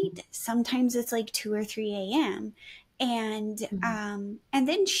midnight. Sometimes it's like 2 or 3 a.m. And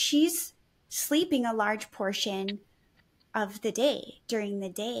then she's sleeping a large portion of the day during the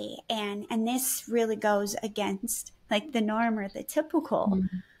day. And this really goes against like the norm or the typical.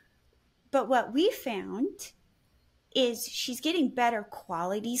 But what we found is she's getting better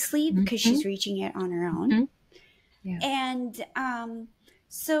quality sleep because she's reaching it on her own. And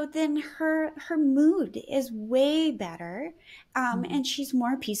so then her mood is way better, and she's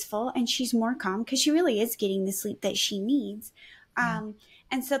more peaceful and she's more calm because she really is getting the sleep that she needs. And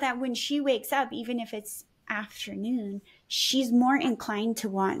so that when she wakes up, even if it's afternoon, she's more inclined to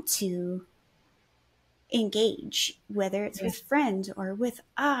want to engage, whether it's with friends or with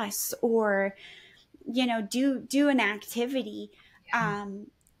us, or you know, do an activity. And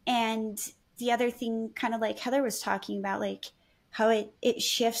the other thing, kind of like Heather was talking about, like how it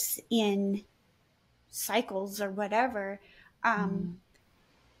shifts in cycles or whatever.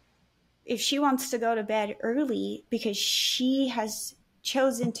 If she wants to go to bed early because she has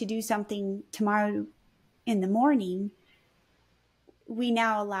chosen to do something tomorrow in the morning, we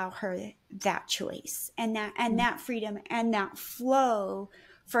now allow her that choice and that freedom and that flow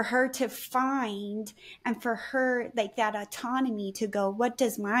for her to find, and for her, like that autonomy to go, what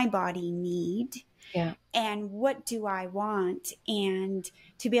does my body need? And what do I want? And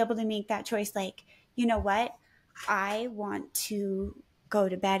to be able to make that choice, like, you know what? I want to go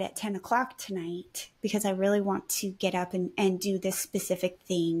to bed at 10 o'clock tonight because I really want to get up and do this specific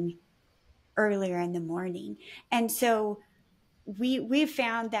thing earlier in the morning. And so we've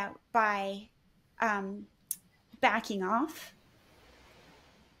found that by backing off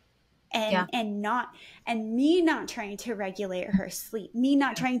and me not trying to regulate her sleep, me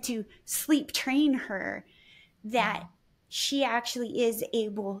not trying to sleep train her, that she actually is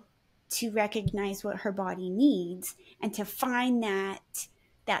able to recognize what her body needs and to find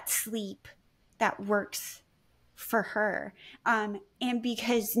that sleep that works for her. And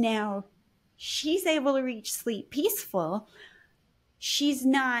because now she's able to reach sleep peaceful, she's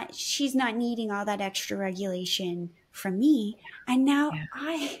not needing all that extra regulation from me. And now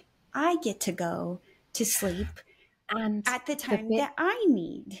I get to go to sleep and at the time that I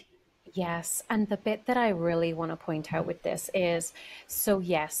need. Yes. And the bit that I really want to point out with this is, so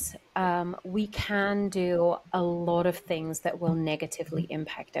yes, we can do a lot of things that will negatively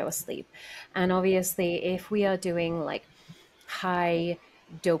impact our sleep. And obviously, if we are doing like high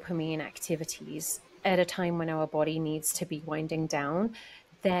dopamine activities at a time when our body needs to be winding down,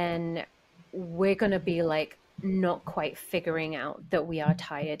 then we're going to be like not quite figuring out that we are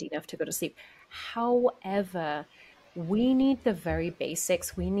tired enough to go to sleep. However, we need the very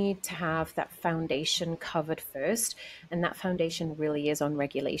basics. We need to have that foundation covered first. And that foundation really is on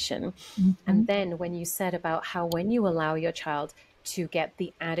regulation. And then when you said about how when you allow your child to get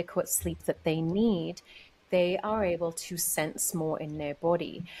the adequate sleep that they need, they are able to sense more in their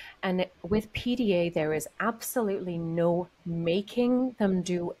body. And with PDA, there is absolutely no making them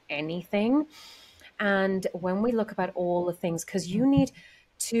do anything. And when we look about all the things, because you need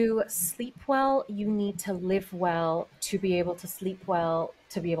to sleep well, you need to live well to be able to sleep well,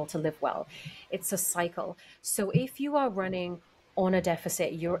 to be able to live well. It's a cycle. So if you are running on a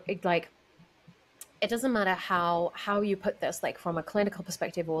deficit, you're like, it doesn't matter how you put this, like from a clinical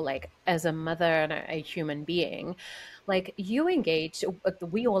perspective or like as a mother and a human being, like we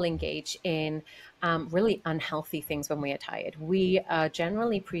all engage in really unhealthy things when we are tired. We are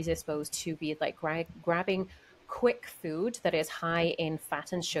generally predisposed to be like grabbing quick food that is high in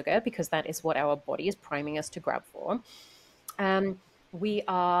fat and sugar, because that is what our body is priming us to grab for. We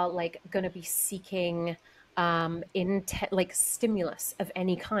are like going to be seeking like stimulus of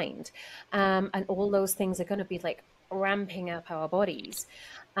any kind, and all those things are going to be like ramping up our bodies.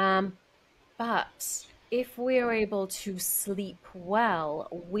 But if we are able to sleep well,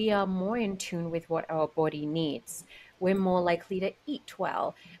 we are more in tune with what our body needs. We're more likely to eat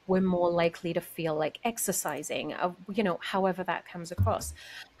well. We're more likely to feel like exercising, however that comes across.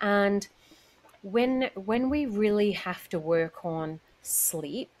 And when we really have to work on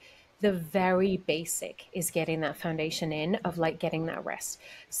sleep, the very basic is getting that foundation in of like getting that rest.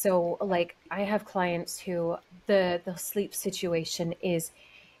 So like I have clients who the sleep situation is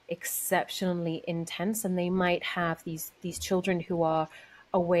exceptionally intense, and they might have these children who are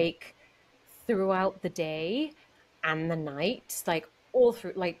awake throughout the day and the night, like all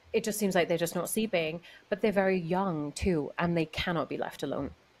through, like it just seems like they're just not sleeping, but they're very young too, and they cannot be left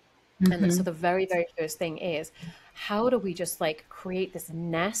alone. And so the very, very first thing is, how do we just like create this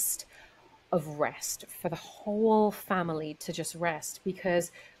nest of rest for the whole family to just rest?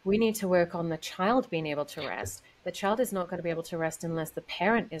 Because we need to work on the child being able to rest. The child is not going to be able to rest unless the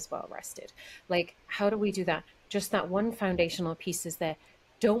parent is well rested. Like, how do we do that? Just that one foundational piece is there.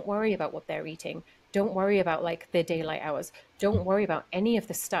 Don't worry about what they're eating. Don't worry about like their daylight hours. Don't worry about any of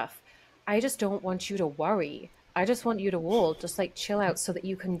the stuff. I just don't want you to worry. I just want you to all just like chill out so that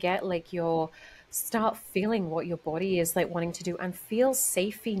you can get like start feeling what your body is like wanting to do, and feel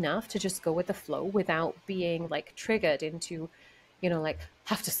safe enough to just go with the flow without being like triggered into, like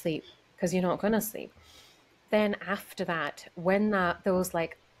have to sleep because you're not going to sleep. Then after that, when those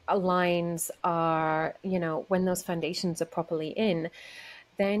like lines are, when those foundations are properly in,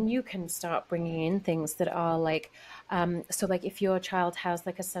 then you can start bringing in things that are like, so like if your child has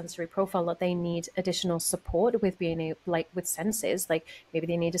like a sensory profile that they need additional support with being able, like with senses, like maybe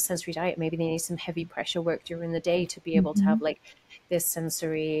they need a sensory diet, maybe they need some heavy pressure work during the day to be able to have like this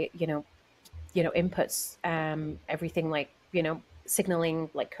sensory, inputs, everything like, signaling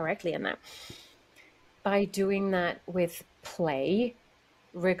like correctly in that. By doing that with play,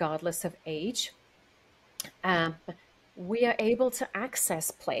 regardless of age, we are able to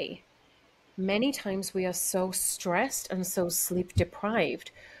access play. Many times we are so stressed and so sleep deprived,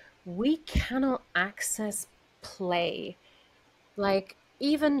 we cannot access play. Like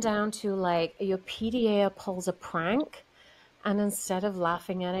even down to like your PDA pulls a prank, and instead of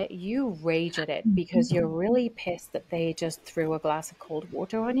laughing at it, you rage at it because you're really pissed that they just threw a glass of cold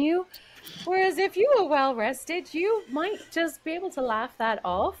water on you. Whereas if you were well rested, you might just be able to laugh that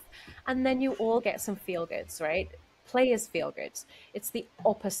off, and then you all get some feel goods, right? Play is feel goods. It's the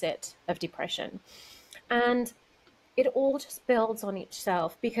opposite of depression. And it all just builds on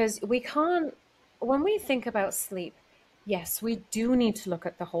itself, because we can't, when we think about sleep, yes, we do need to look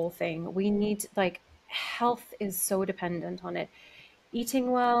at the whole thing. We need, like, health is so dependent on it.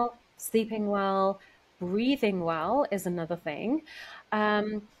 Eating well, sleeping well, breathing well is another thing.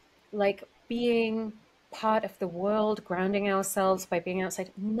 Like being part of the world, grounding ourselves by being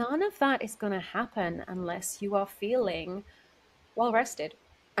outside, none of that is going to happen unless you are feeling well rested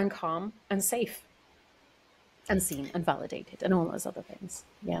and calm and safe and seen and validated and all those other things.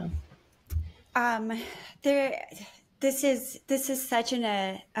 Yeah. This is such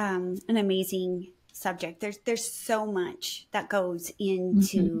an amazing subject. There's so much that goes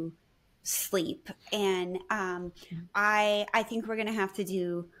into sleep, and I think we're gonna have to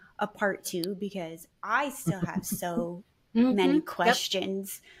do a part 2 because I still have so many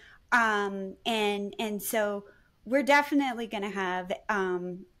questions. And so we're definitely gonna have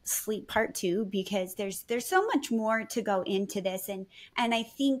sleep part 2 because there's so much more to go into this, and I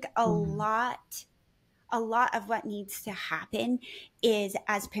think a lot of what needs to happen is,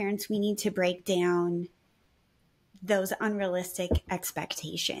 as parents, we need to break down those unrealistic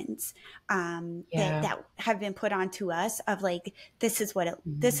expectations that have been put onto us of like, this is what it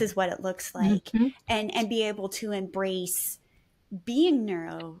looks like, and be able to embrace being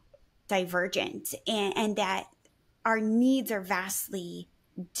neurodivergent, and that our needs are vastly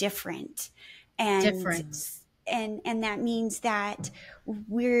different, and that means that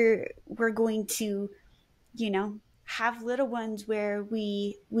we're going to have little ones where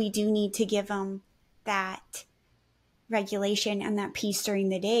we do need to give them that regulation and that peace during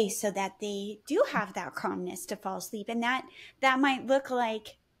the day so that they do have that calmness to fall asleep. And that might look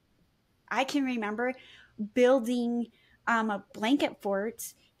like, I can remember building a blanket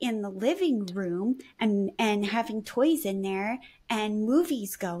fort in the living room and having toys in there and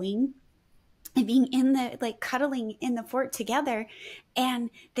movies going and being in the, like, cuddling in the fort together, and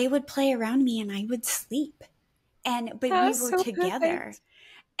they would play around me and I would sleep. But we were so together.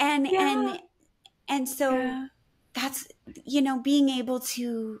 Perfect. And so that's, being able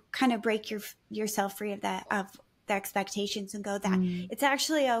to kind of break yourself free of the expectations and go that it's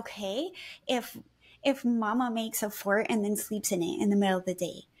actually okay if mama makes a fort and then sleeps in it in the middle of the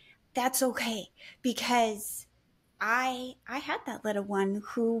day. That's okay, because I had that little one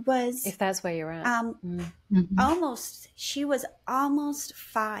who was, if that's where you're at, she was almost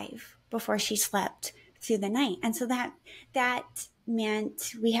 5 before she slept through the night. And so that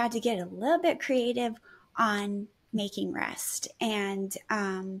meant we had to get a little bit creative on making rest. And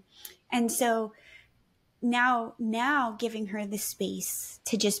so now giving her the space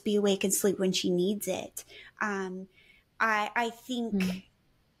to just be awake and sleep when she needs it. I think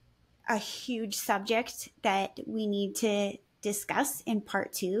a huge subject that we need to discuss in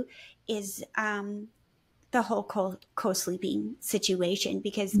part 2 is the whole co-sleeping situation,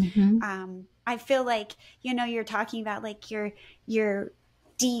 because I feel like, you're talking about like your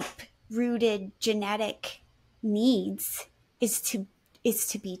deep rooted genetic needs is to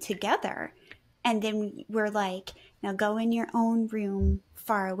be together. And then we're like, now go in your own room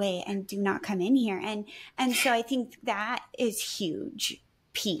far away and do not come in here. And so I think that is huge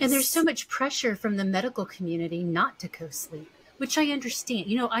piece. And there's so much pressure from the medical community not to co-sleep, which I understand.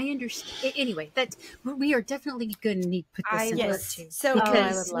 I understand. Anyway, that we are definitely going to need to put this in work too. So I would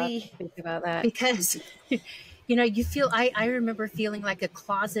love to speak about that. Because, you feel, I remember feeling like a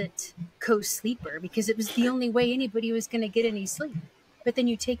closet co-sleeper because it was the only way anybody was going to get any sleep. But then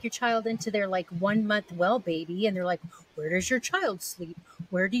you take your child into their 1 month well baby and they're like, where does your child sleep?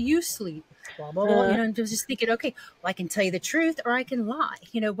 Where do you sleep? Blah, blah, blah. And I was just thinking, okay, well, I can tell you the truth or I can lie.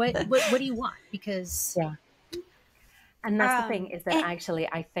 What do you want? Because and that's the thing, is that actually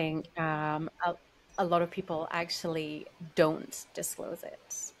I think a lot of people actually don't disclose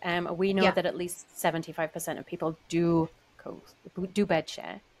it. We know that at least 75% of people do bed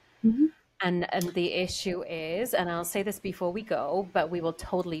share. And the issue is, and I'll say this before we go, but we will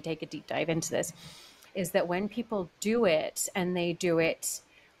totally take a deep dive into this, is that when people do it and they do it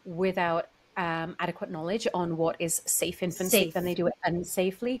without adequate knowledge on what is safe infant sleep, and they do it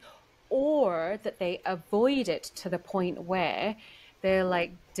unsafely, or that they avoid it to the point where they're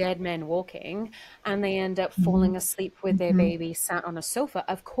like dead men walking and they end up falling asleep with their baby sat on a sofa.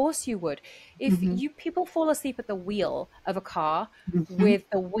 Of course you would. If people fall asleep at the wheel of a car with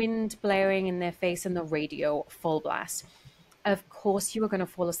the wind blaring in their face and the radio full blast, of course you are going to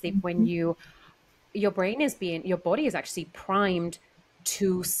fall asleep when your body is actually primed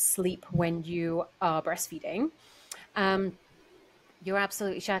to sleep when you are breastfeeding. You're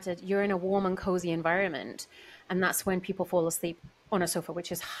absolutely shattered. You're in a warm and cozy environment. And that's when people fall asleep on a sofa,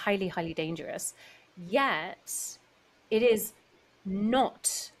 which is highly, highly dangerous. Yet it is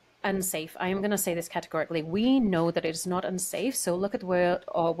not unsafe. I am going to say this categorically. We know that it is not unsafe. So look at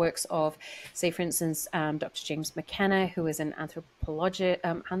the works of, say, for instance, Dr. James McKenna, who is an anthropologic,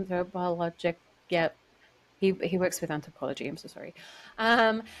 he works with anthropology, I'm so sorry.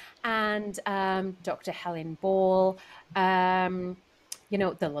 And Dr. Helen Ball,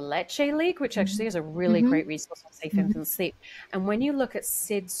 the La Leche League, which actually is a really great resource on safe infant sleep. And when you look at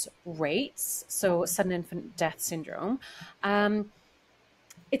SIDS rates, so sudden infant death syndrome,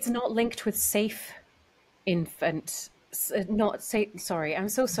 it's not linked with safe infant. Sorry, I'm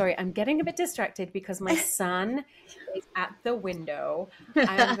so sorry. I'm getting a bit distracted because my son is at the window.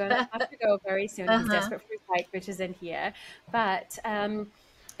 I'm going to have to go very soon. He's desperate for his bike, which is in here. But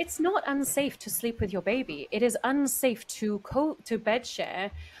it's not unsafe to sleep with your baby. It is unsafe to bed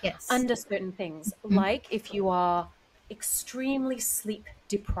share under certain things. Like if you are extremely sleep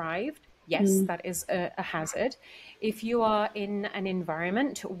deprived, yes, that is a hazard. If you are in an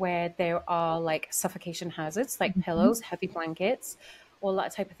environment where there are like suffocation hazards, like pillows, heavy blankets, all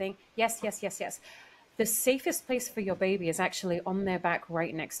that type of thing, yes. The safest place for your baby is actually on their back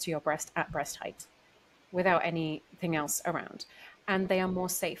right next to your breast at breast height without anything else around. And they are more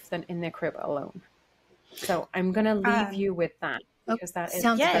safe than in their crib alone. So I'm going to leave you with that, because that is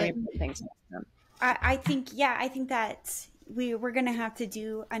a very important thing to them. I think that we're going to have to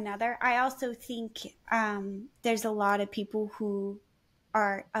do another. I also think there's a lot of people who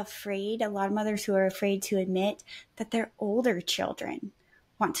are afraid, a lot of mothers who are afraid to admit that their older children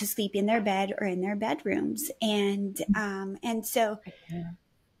want to sleep in their bed or in their bedrooms. And so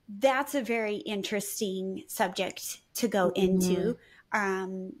that's a very interesting subject to go into.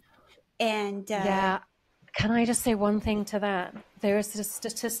 Yeah. Can I just say one thing to that? There is a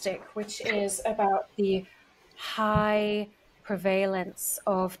statistic which is about the high prevalence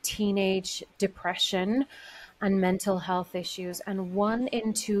of teenage depression and mental health issues, and 1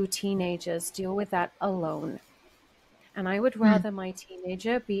 in 2 teenagers deal with that alone. And I would rather my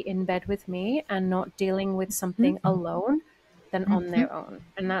teenager be in bed with me and not dealing with something alone than on their own.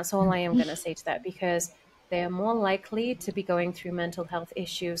 And that's all I am going to say to that, because they are more likely to be going through mental health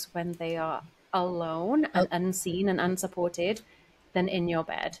issues when they are alone and unseen and unsupported than in your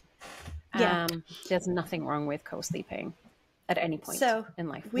bed. There's nothing wrong with co-sleeping at any point in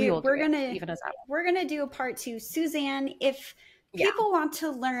life. We're gonna do a part 2. Suzanne, if people want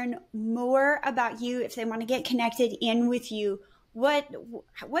to learn more about you, if they want to get connected in with you,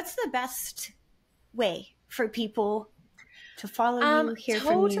 what's the best way for people to follow you, hear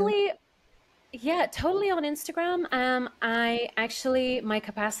from you? Yeah, totally on Instagram. My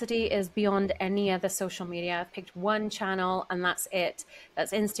capacity is beyond any other social media. I've picked one channel and that's it.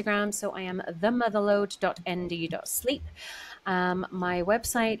 That's Instagram. So I am themotherload.nd.sleep. My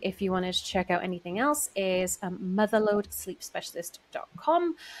website, if you wanted to check out anything else, is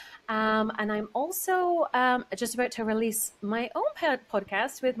motherloadsleepspecialist.com. And I'm also just about to release my own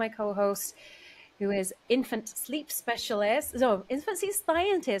podcast with my co-host, who is infant sleep scientist,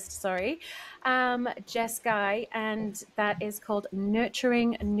 Jess Guy, and that is called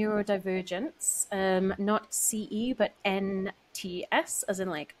Nurturing Neurodivergence, not CE, but NTS, as in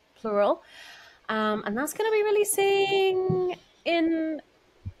like plural. And that's going to be releasing in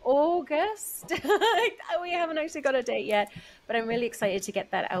August. We haven't actually got a date yet, but I'm really excited to get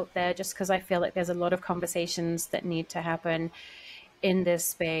that out there, just because I feel like there's a lot of conversations that need to happen in this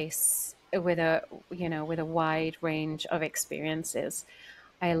space with a wide range of experiences.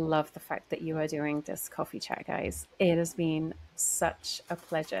 I love the fact that you are doing this coffee chat, guys. It has been such a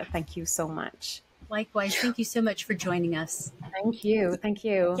pleasure. Thank you so much. Likewise. Thank you so much for joining us. Thank you.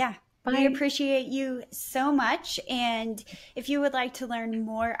 Yeah. Bye. We appreciate you so much. And if you would like to learn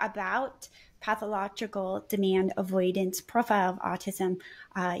more about pathological demand avoidance profile of autism,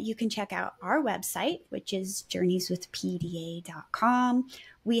 you can check out our website, which is journeyswithpda.com.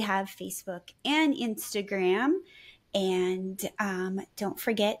 We have Facebook and Instagram. And don't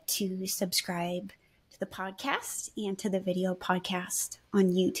forget to subscribe to the podcast and to the video podcast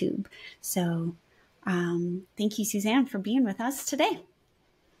on YouTube. So thank you, Suzanne, for being with us today.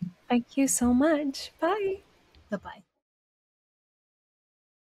 Thank you so much. Bye. Bye-bye.